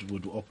those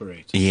would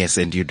operate. Yes,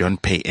 and you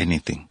don't pay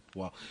anything.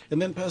 Wow. And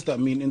then, Pastor, I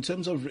mean, in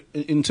terms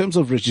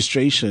of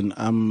registration,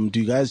 do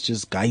you guys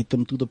just guide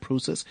them through the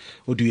process,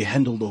 or do you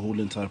handle the whole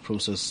entire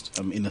process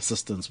in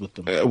assistance with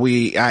them?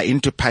 We are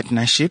into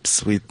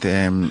partnerships with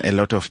a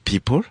lot of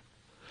people.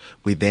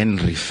 We then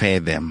refer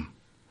them.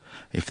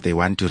 If they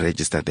want to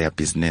register their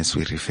business,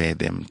 we refer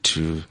them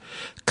to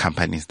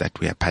companies that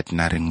we are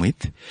partnering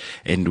with,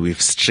 and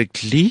we've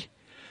strictly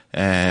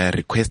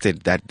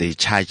requested that they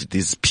charge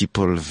these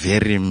people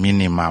very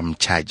minimum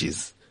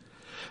charges,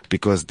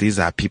 because these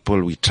are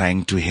people we're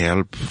trying to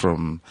help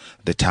from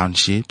the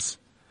townships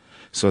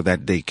so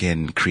that they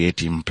can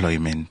create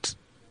employment.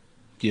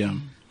 Yeah.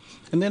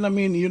 And then, I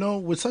mean, you know,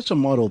 with such a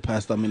model,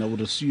 Pastor, I mean, I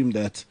would assume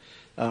that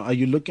are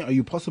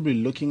you possibly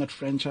looking at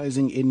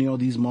franchising any of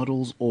these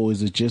models, or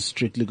is it just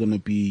strictly going to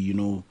be, you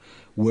know,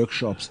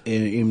 workshops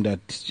aimed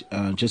at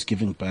just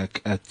giving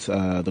back at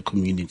the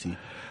community?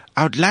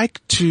 I would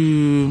like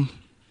to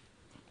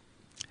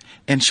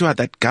ensure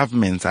that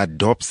governments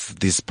adopts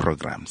these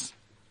programs.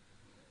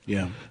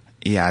 Yeah.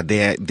 Yeah,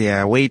 they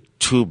are way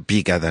too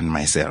bigger than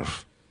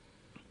myself,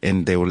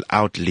 and they will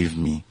outlive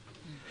me.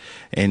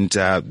 And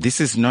this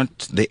is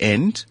not the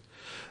end.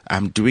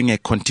 I'm doing a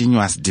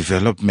continuous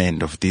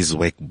development of these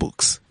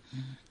workbooks.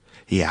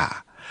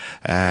 Yeah.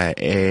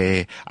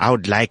 I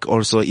would like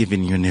also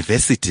even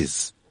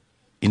universities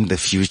in the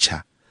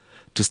future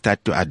to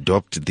start to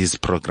adopt these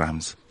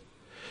programs,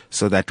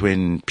 so that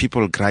when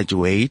people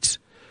graduate,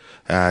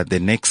 the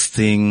next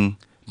thing,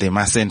 they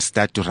mustn't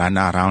start to run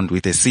around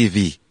with a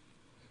CV.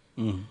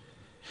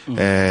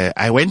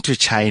 I went to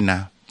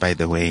China, by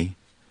the way,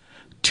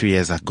 2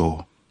 years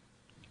ago.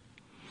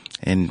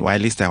 And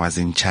whilst I was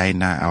in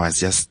China, I was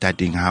just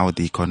studying how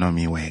the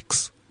economy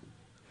works.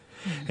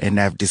 And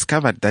I've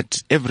discovered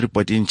that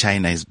everybody in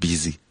China is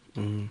busy.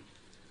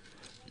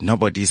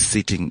 Nobody's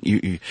sitting.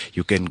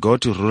 You can go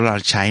to rural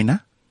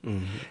China.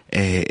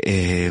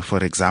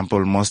 For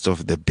example, most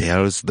of the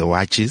bells, the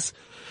watches,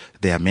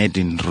 they are made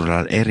in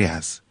rural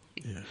areas.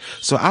 Yeah.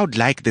 So I would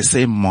like the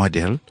same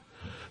model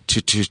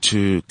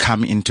to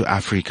come into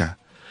Africa,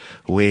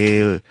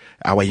 where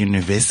our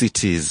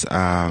universities,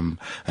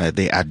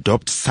 they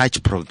adopt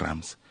such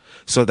programs,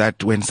 so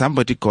that when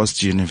somebody goes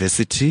to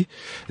university,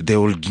 they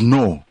will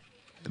know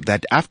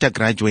that after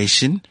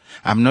graduation,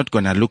 I'm not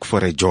going to look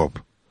for a job,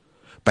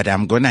 but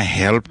I'm going to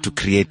help to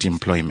create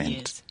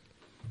employment.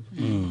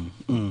 Yes.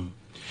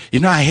 You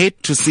know, I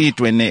hate to see it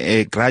when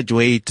a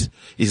graduate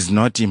is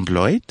not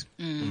employed.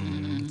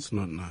 It's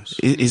not nice.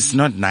 It's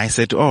not nice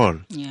at all.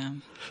 Yeah.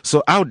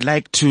 So I would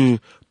like to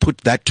put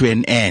that to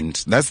an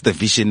end. That's the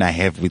vision I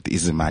have with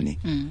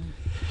EasyMoney.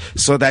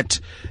 So that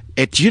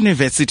at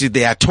university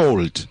they are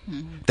told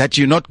that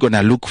you're not going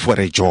to look for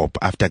a job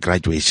after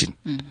graduation,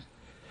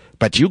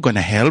 but you're going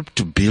to help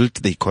to build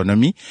the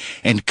economy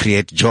and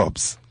create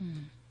jobs.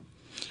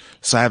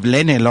 So I've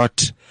learned a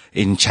lot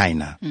in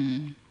China.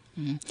 Mr.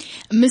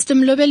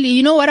 Mlobeli,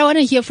 you know what I want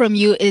to hear from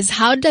you is,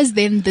 how does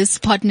then this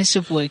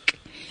partnership work?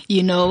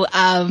 You know,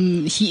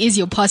 he is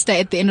your pastor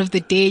at the end of the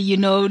day. You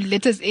know,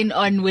 let us in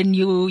on when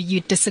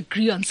you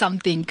disagree on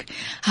something.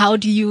 How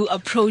do you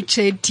approach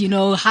it? You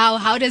know,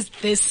 how does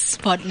this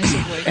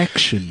partnership work?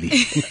 Actually,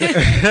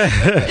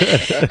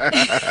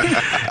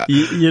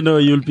 you know,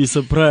 you'll be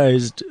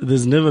surprised.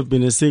 There's never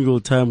been a single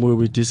time where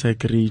we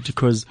disagreed,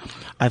 because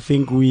I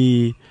think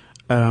we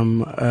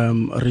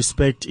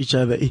respect each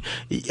other.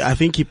 I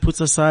think he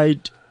puts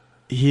aside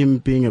him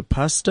being a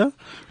pastor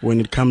when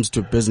it comes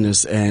to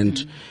business,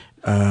 and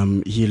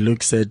he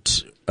looks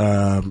at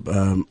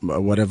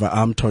whatever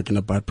I'm talking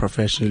about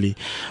professionally,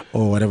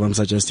 or whatever I'm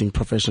suggesting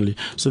professionally.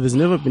 So there's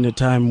never been a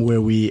time where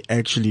we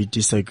actually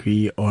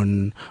disagree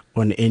on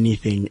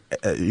anything.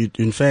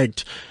 In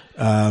fact,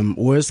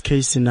 worst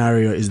case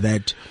scenario is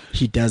that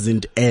he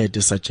doesn't add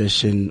a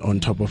suggestion on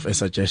top of a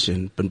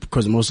suggestion, but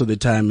because most of the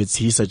time it's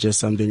he suggests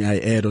something, I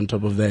add on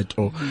top of that,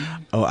 or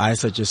I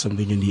suggest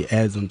something and he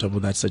adds on top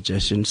of that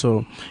suggestion.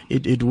 So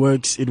it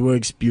works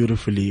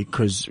beautifully,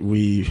 because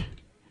we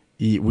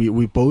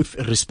both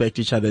respect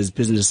each other as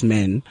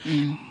businessmen.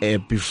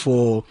 But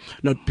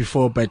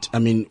I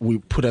mean, we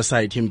put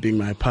aside him being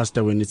my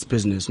pastor when it's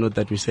business. Not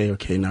that we say,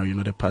 okay, now you're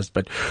not a pastor,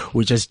 but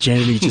we just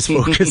generally just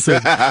focus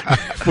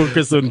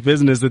on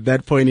business at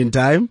that point in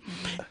time.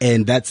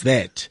 And that's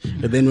that.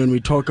 But then when we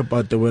talk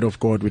about the word of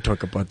God, we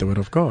talk about the word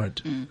of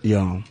God.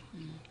 Yeah.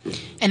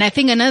 And I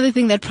think another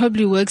thing that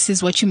probably works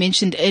is what you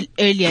mentioned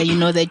earlier, you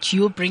know, that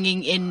you're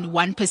bringing in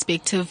one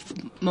perspective,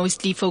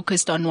 mostly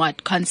focused on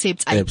what?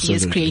 Concepts, ideas,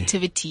 Absolutely.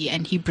 creativity,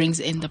 and he brings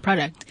in the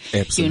product.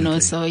 Absolutely. You know,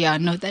 so yeah,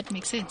 no, that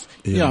makes sense.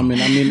 yeah. I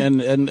mean,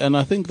 and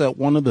I think that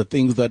one of the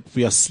things that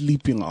we are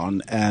sleeping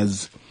on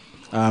as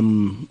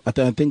I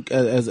think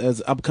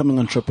as upcoming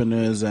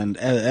entrepreneurs and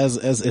as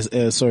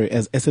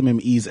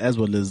SMMEs as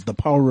well, as the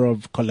power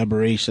of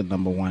collaboration,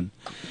 number one.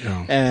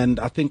 Yeah. And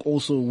I think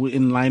also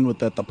in line with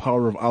that, the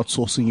power of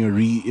outsourcing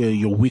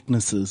your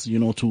weaknesses,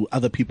 to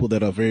other people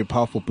that are very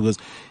powerful. Because,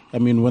 I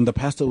mean, when the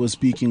pastor was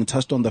speaking,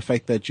 touched on the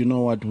fact that,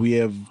 we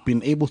have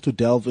been able to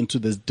delve into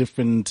these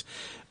different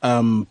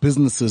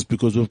businesses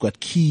because we've got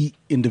key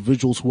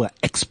individuals who are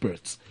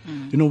experts,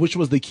 which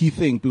was the key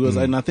thing. Because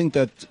and I think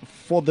that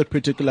for that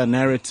particular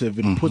narrative,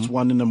 it puts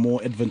one in a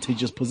more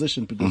advantageous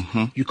position because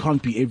you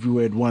can't be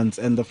everywhere at once.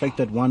 And the fact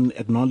that one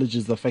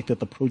acknowledges the fact that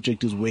the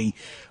project is way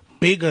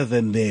bigger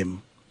than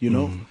them,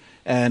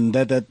 and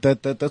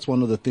that's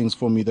one of the things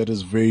for me that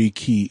is very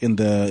key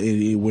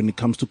when it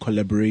comes to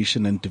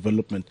collaboration and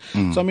development.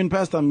 So I mean,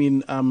 Pastor,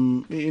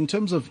 in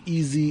terms of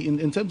easy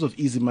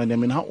money, I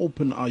mean, how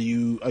open are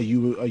you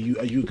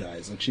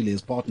guys actually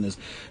as partners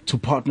to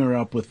partner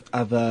up with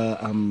other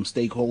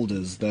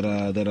stakeholders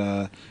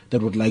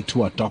that would like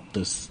to adopt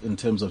this in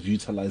terms of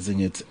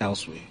utilizing it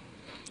elsewhere?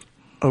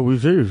 Oh, we're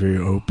very, very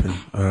open.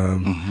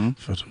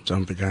 If I don't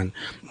jump the gun,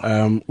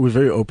 we're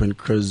very open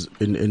because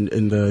in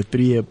the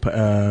 3-year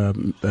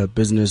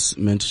business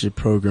mentorship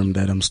program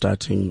that I'm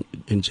starting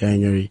in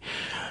January,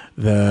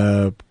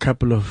 the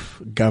couple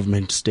of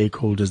government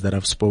stakeholders that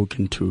I've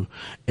spoken to,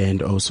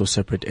 and also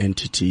separate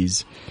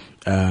entities,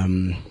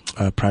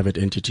 private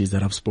entities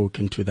that I've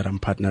spoken to that I'm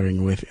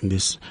partnering with in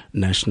this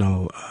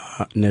national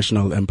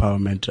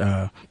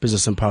empowerment,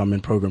 business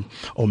empowerment program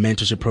or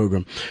mentorship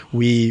program,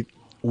 we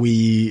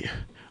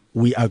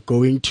are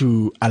going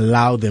to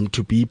allow them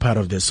to be part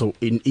of this. So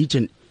in each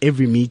and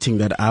every meeting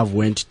that I've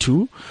went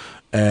to,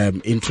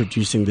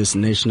 introducing this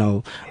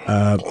national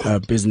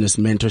business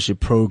mentorship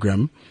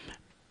program,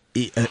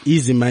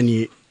 easy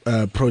money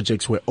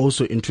projects were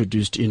also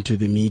introduced into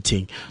the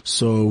meeting.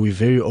 So we're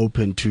very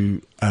open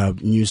to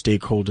new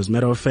stakeholders.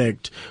 Matter of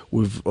fact,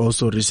 we've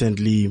also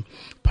recently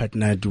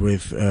partnered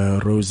with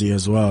Rosie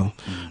as well.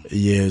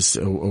 Yes,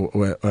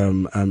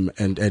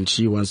 and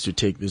she wants to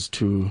take this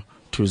to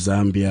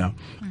Zambia.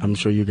 I'm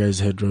sure you guys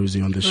had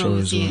Rosie on the show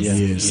as well.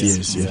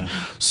 Yes.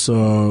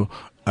 So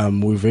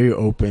we're very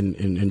open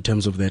in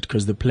terms of that,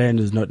 because the plan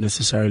is not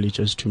necessarily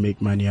just to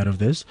make money out of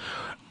this.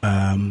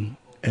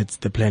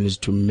 The plan is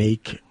to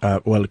make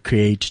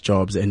create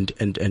jobs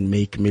and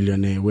make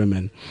millionaire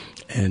women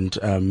and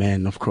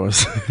men, of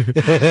course. I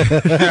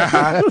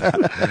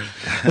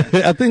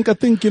think on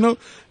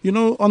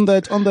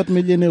that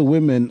millionaire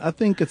women, I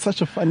think it's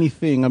such a funny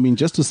thing. I mean,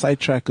 just to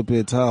sidetrack a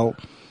bit, how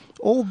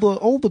all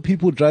the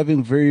people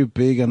driving very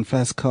big and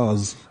fast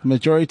cars,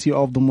 majority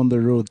of them on the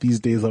road these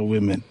days are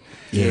women.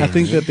 Yeah. I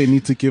think that they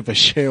need to give a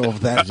share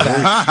of that.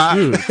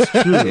 It's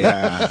true.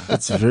 Yeah.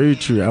 It's very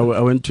true.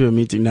 I went to a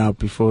meeting now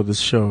before this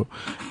show,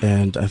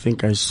 and I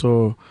think I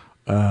saw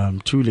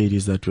two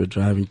ladies that were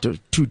driving,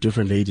 two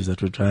different ladies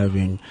that were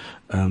driving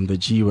the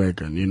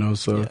G-Wagon,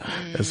 so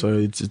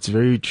it's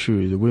very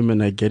true. The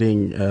women are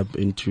getting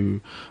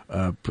into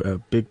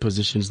big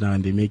positions now,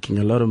 and they're making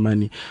a lot of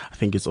money. I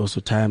think it's also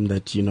time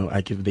that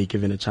they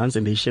given a chance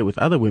and they share with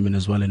other women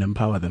as well and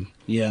empower them.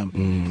 Yeah,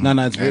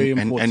 no, it's very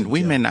important. And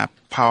women are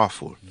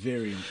powerful.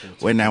 Very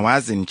important. When I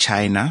was in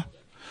China,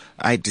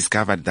 I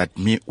discovered that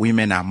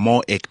women are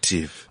more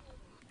active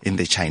in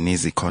the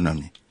Chinese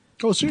economy.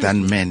 Oh, seriously?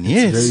 Than men.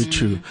 Yes, very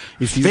true.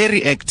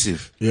 Very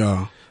active.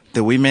 Yeah,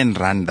 the women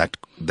run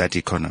that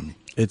economy.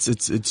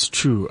 It's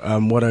true.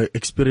 What I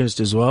experienced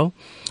as well,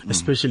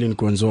 especially in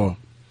Guangzhou,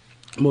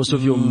 most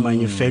of your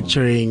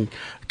manufacturing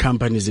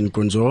companies in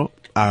Guangzhou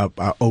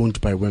are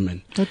owned by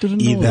women. I didn't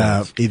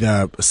know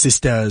either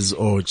sisters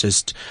or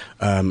just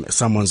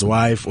someone's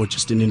wife or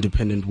just an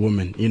independent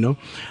woman.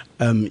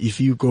 If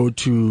you go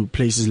to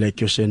places like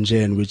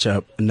Shenzhen, which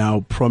are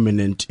now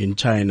prominent in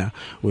China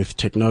with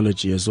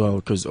technology as well,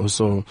 because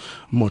also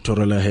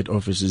Motorola head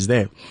office is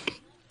there,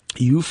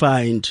 you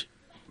find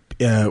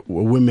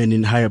women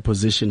in higher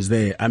positions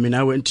there. I mean,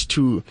 I went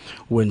to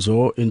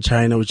Wenzhou in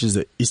China, which is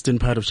the eastern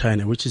part of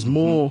China, which is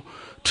more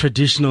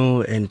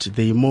traditional, and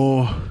they're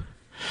more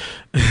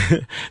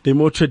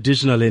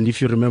traditional. And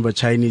if you remember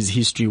Chinese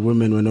history,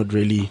 women were not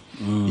really,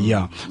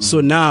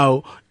 So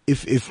now,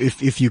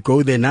 if you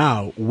go there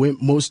now,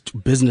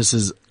 most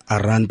businesses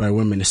are run by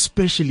women,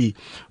 especially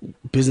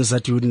business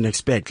that you wouldn't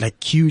expect,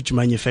 like huge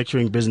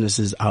manufacturing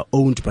businesses are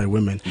owned by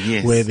women,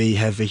 where they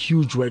have a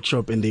huge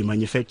workshop and they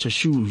manufacture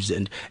shoes,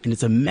 and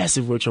it's a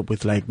massive workshop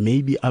with like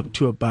maybe up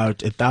to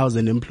about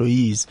 1,000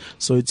 employees.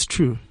 So it's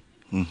true.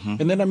 Mm-hmm.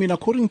 And then, I mean,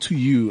 according to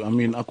you, and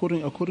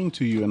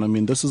I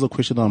mean, this is a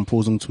question that I'm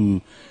posing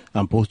to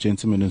both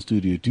gentlemen in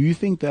studio. Do you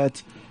think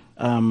that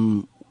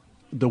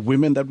the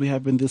women that we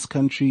have in this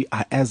country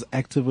are as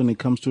active when it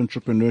comes to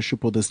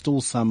entrepreneurship, or there's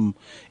still some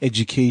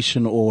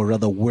education or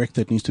rather work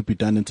that needs to be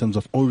done in terms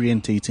of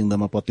orientating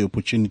them about the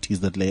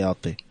opportunities that lay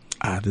out there?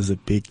 There's a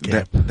big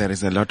gap. There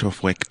is a lot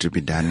of work to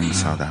be done in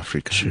South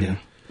Africa. Sure. Yeah.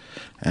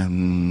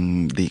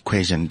 The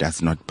equation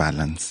does not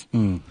balance.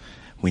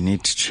 We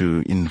need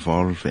to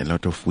involve a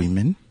lot of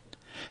women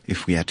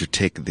if we are to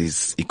take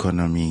this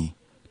economy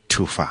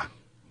too far.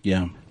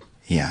 Yeah.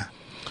 Yeah.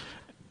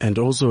 And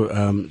also,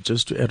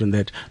 just to add on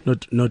that,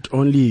 not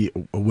only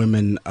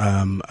women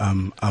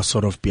are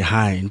sort of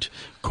behind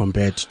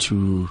compared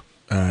to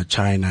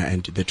China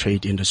and the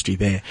trade industry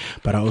there,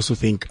 but I also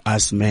think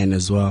us men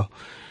as well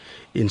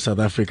in South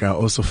Africa are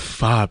also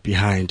far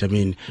behind. I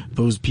mean,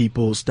 those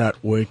people start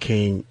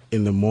working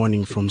in the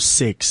morning from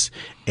 6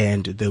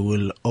 and they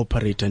will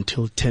operate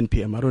until 10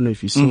 p.m. I don't know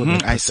if you saw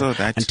that. I saw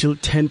that. Until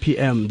 10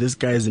 p.m. This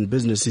guy is in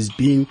business. He's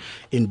been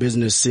in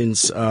business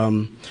since 6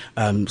 a.m.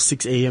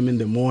 in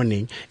the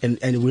morning.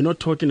 And we're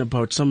not talking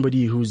about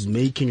somebody who's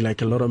making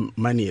like a lot of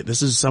money.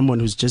 This is someone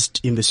who's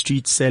just in the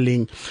street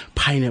selling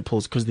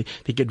pineapples, because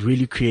they get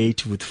really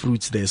creative with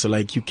fruits there. So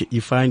like you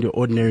find your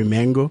ordinary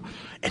mango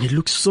and it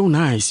looks so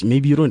nice.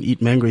 Maybe you don't eat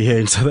mango here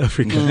in South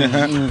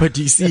Africa, but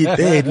you see it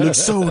there. It looks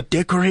so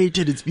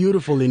decorated. It's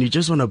beautiful, and you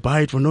just want to buy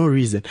it for no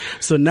reason.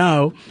 So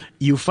now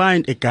you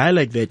find a guy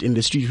like that in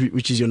the street,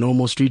 which is your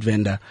normal street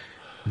vendor.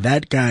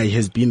 That guy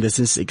has been there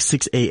since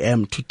 6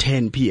 a.m. to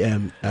 10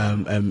 p.m.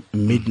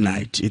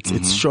 Midnight.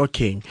 It's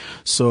shocking.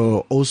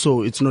 So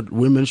also, it's not,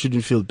 women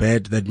shouldn't feel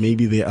bad that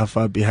maybe they are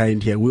far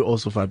behind here. We're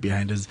also far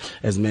behind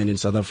as men in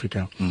South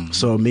Africa.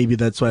 So maybe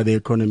that's why the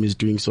economy is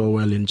doing so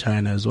well in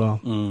China as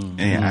well.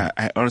 Yeah,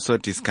 I also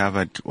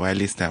discovered while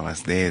I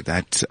was there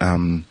that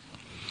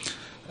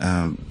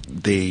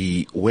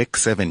they work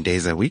 7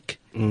 days a week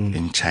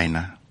in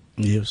China.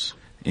 Yes.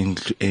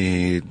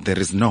 There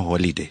is no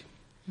holiday.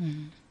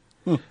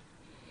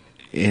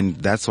 And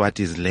that's what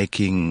is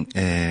lacking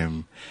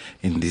in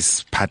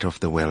this part of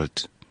the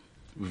world.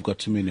 We've got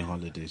too many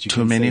holidays.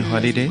 Too many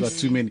holidays? We've got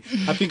too many.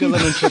 I think as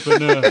an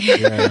entrepreneur,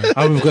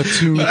 we've got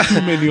too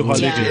many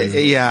holidays.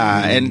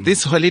 Yeah, and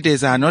these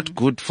holidays are not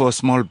good for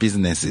small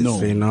businesses. No,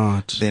 they're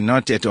not. They're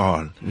not at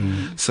all.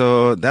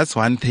 So that's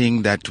one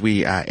thing that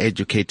we are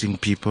educating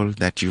people,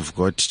 that you've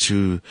got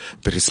to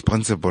be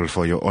responsible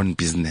for your own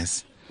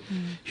business.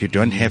 You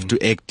don't have to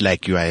act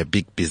like you are a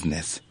big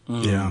business.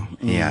 Yeah.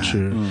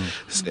 Sure.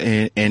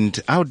 And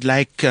I would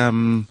like,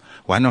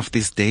 one of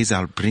these days,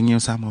 I'll bring you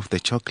some of the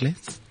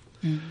chocolates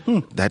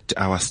that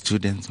our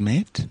students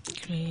made.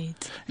 Great.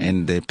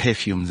 And the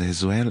perfumes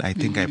as well. I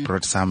think I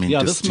brought some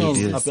into this studio.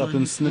 smells, I've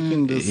been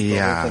sniffing this.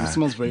 Yeah. It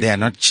smells very They are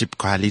not cheap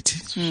quality.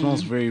 It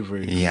smells very,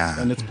 very good. Yeah.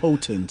 And it's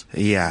potent.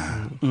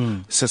 Yeah.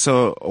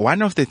 So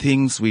one of the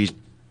things we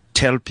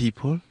tell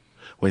people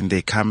when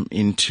they come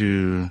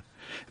into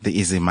the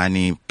Easy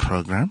Money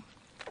program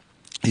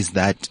is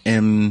that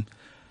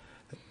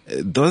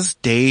those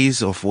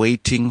days of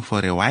waiting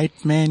for a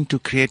white man to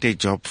create a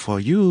job for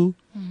you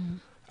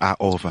are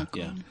over.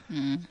 Yeah.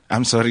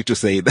 I'm sorry to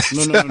say that.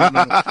 No.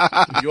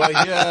 You are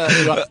here.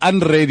 You are on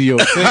radio.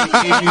 Say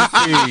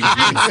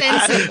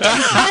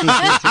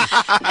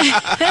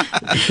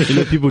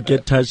anything. People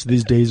get touched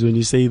these days when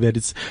you say that.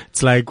 It's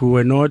like we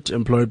were not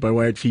employed by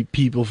white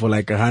people for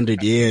like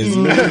 100 years.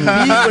 People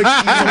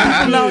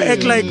now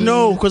act like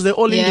no, because they're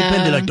all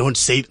independent. Like, don't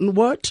say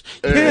what?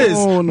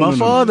 Yes, my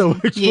father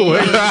worked for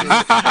white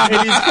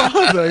and his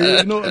father.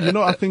 You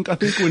know. I think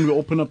when we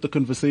open up the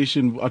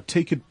conversation, I'll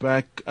take it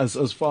back as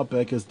far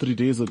back as 3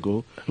 days ago.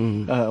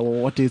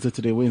 What day is it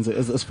today? Wednesday.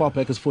 As far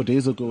back as 4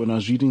 days ago, when I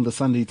was reading the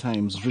Sunday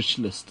Times rich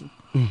list,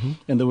 and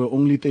there were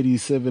only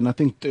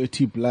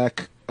 30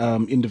 black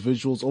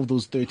individuals. Of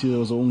those 30, there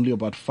was only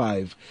about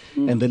 5,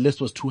 and the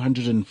list was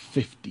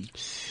 250.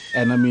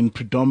 And I mean,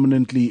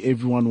 predominantly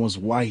everyone was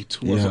white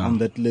who was on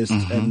that list,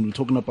 and we're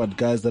talking about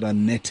guys that are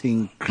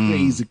netting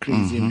crazy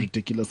and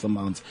ridiculous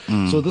amounts.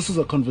 So this is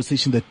a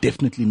conversation that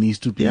definitely needs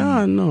to be. We've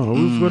got a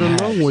long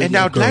way. And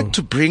I would like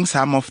to bring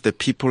some of the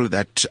people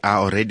that are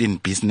already in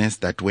business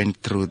that went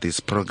through this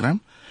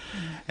program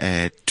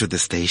to the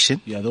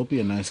station. Yeah, there'll be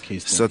a nice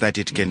case then. So that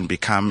it can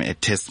become a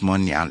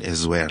testimonial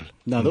as well.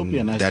 No, there'll be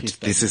a nice that case.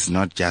 This is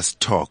not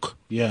just talk.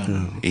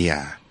 Yeah.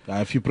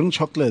 If you bring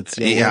chocolates,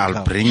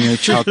 I'll bring you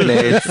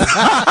chocolates.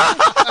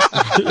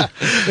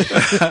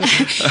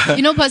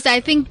 Pastor,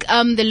 I think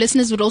the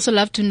listeners would also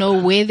love to know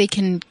where they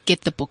can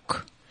get the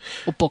book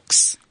or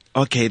books.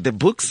 Okay, the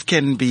books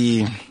can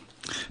be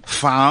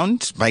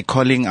found by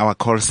calling our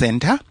call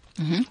center.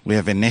 We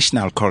have a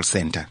national call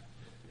center.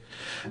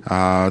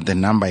 The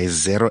number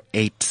is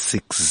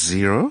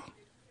 0860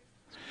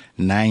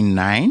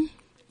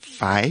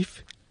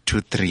 995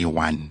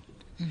 231.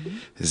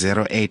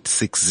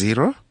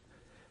 0860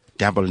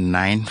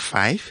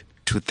 995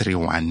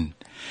 231.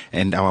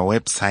 And our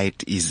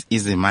website is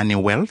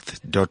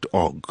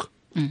easymoneywealth.org.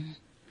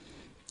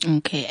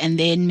 Okay, and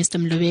then Mr.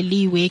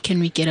 Mlobeli, where can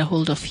we get a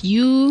hold of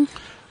you?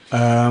 I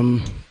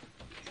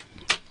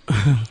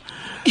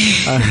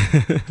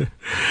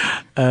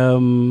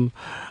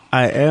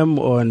am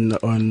on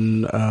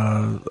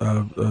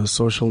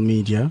social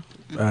media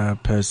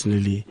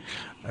personally.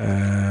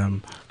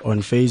 On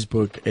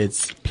Facebook,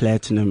 it's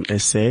Platinum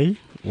SA,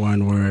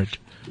 one word,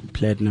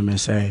 Platinum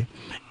SA,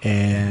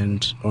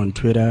 and on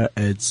Twitter,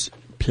 it's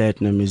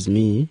Platinum is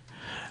me.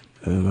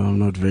 I'm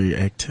not very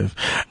active,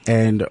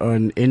 and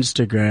on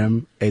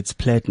Instagram, it's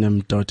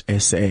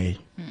platinum.sa.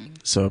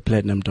 So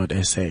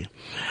platinum.sa,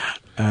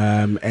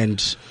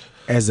 and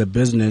as a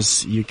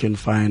business, you can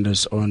find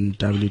us on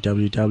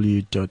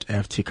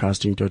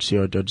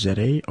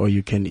www.ftcasting.co.za, or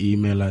you can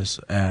email us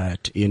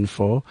at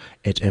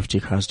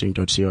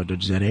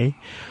info@ftcasting.co.za,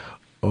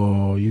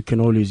 or you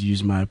can always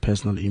use my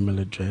personal email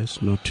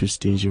address. Not too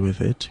stingy with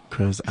it,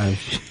 because I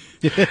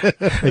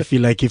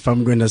feel like if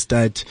I'm going to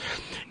start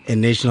a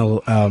national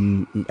a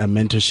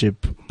mentorship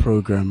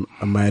program,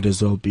 I might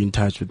as well be in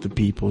touch with the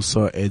people.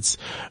 So it's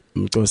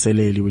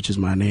Mcoseleli, which is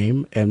my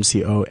name,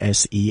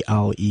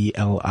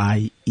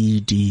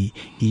 MCOSELELIED,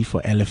 E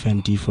for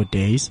elephant, D for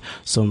days.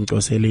 So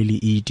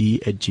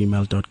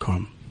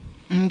mcoselelied@gmail.com.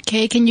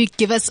 Okay, can you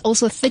give us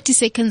also 30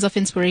 seconds of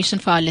inspiration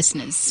for our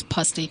listeners?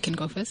 Pastor, you can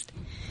go first.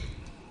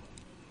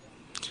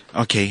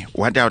 Okay,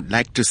 what I would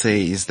like to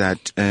say is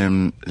that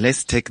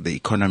let's take the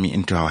economy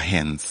into our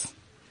hands.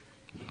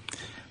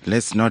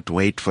 Let's not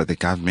wait for the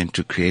government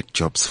to create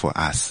jobs for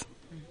us,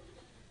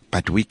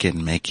 but we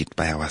can make it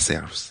by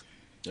ourselves.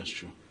 That's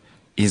true.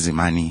 Easy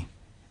money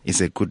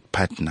is a good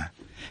partner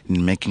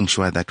in making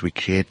sure that we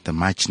create the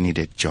much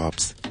needed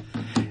jobs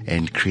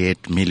and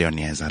create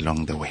millionaires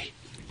along the way.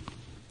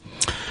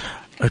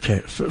 Okay,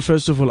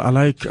 first of all, I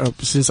like,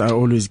 since I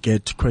always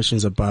get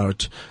questions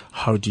about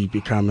how do you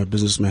become a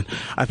businessman,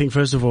 I think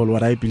first of all,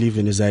 what I believe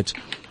in is that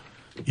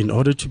in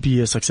order to be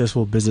a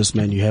successful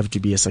businessman, you have to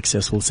be a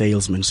successful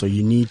salesman. So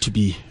you need to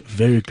be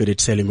very good at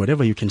selling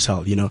whatever you can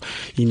sell. You know,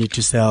 you need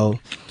to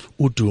sell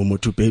Udumo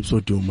to Babes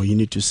Udumo. You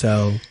need to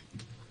sell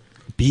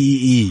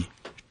BEE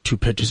to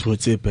Patrice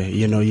Motsepe.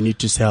 You know, you need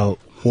to sell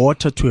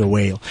water to a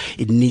whale.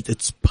 It needs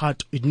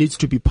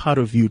to be part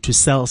of you to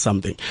sell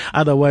something.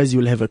 Otherwise,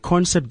 you'll have a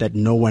concept that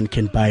no one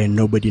can buy and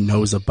nobody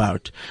knows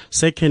about.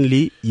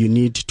 Secondly, you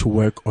need to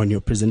work on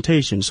your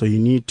presentation. So you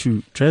need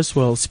to dress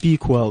well,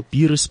 speak well,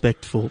 be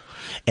respectful,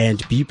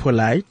 and be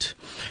polite.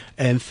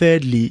 And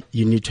thirdly,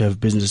 you need to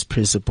have business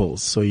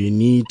principles. So you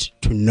need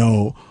to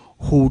know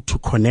who to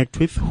connect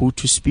with, who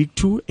to speak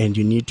to, and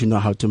you need to know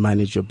how to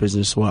manage your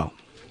business well.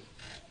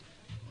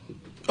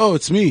 Oh,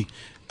 it's me.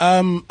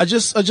 I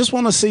just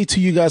want to say to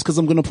you guys, because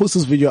I'm going to post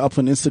this video up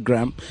on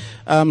Instagram,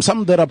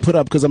 some that I put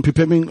up because I'm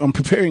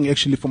preparing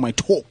actually for my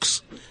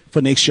talks for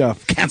next year.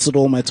 I've cancelled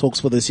all my talks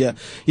for this year.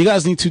 You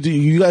guys need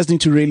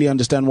to really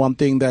understand one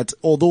thing, that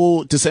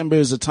although December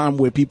is a time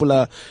where people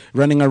are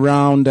running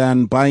around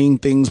and buying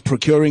things,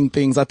 procuring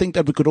things, I think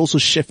that we could also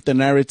shift the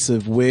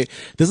narrative where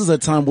this is a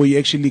time where you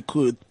actually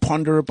could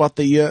ponder about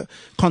the year,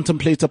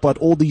 contemplate about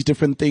all these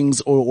different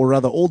things, or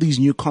rather all these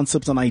new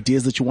concepts and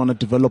ideas that you want to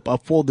develop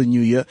up for the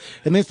new year,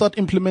 and then start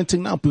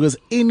implementing now, because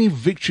any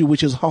victory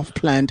which is half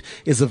planned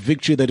is a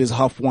victory that is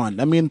half won.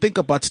 I mean, think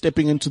about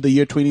stepping into the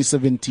year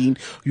 2017.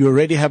 You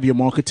already have your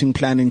marketing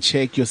plan in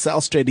check, your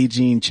sales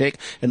strategy in check,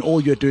 and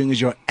all you're doing is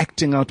you're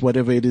acting out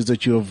whatever it is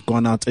that you have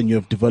gone out and you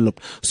have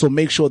developed. So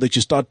make sure that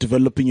you start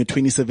developing your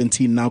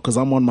 2017 now, because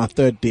I'm on my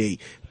third day.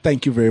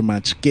 Thank you very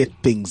much. Get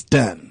things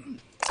done.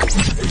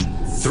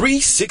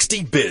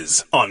 360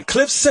 Biz on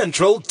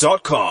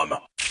CliffCentral.com.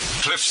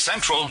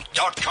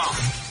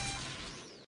 CliffCentral.com.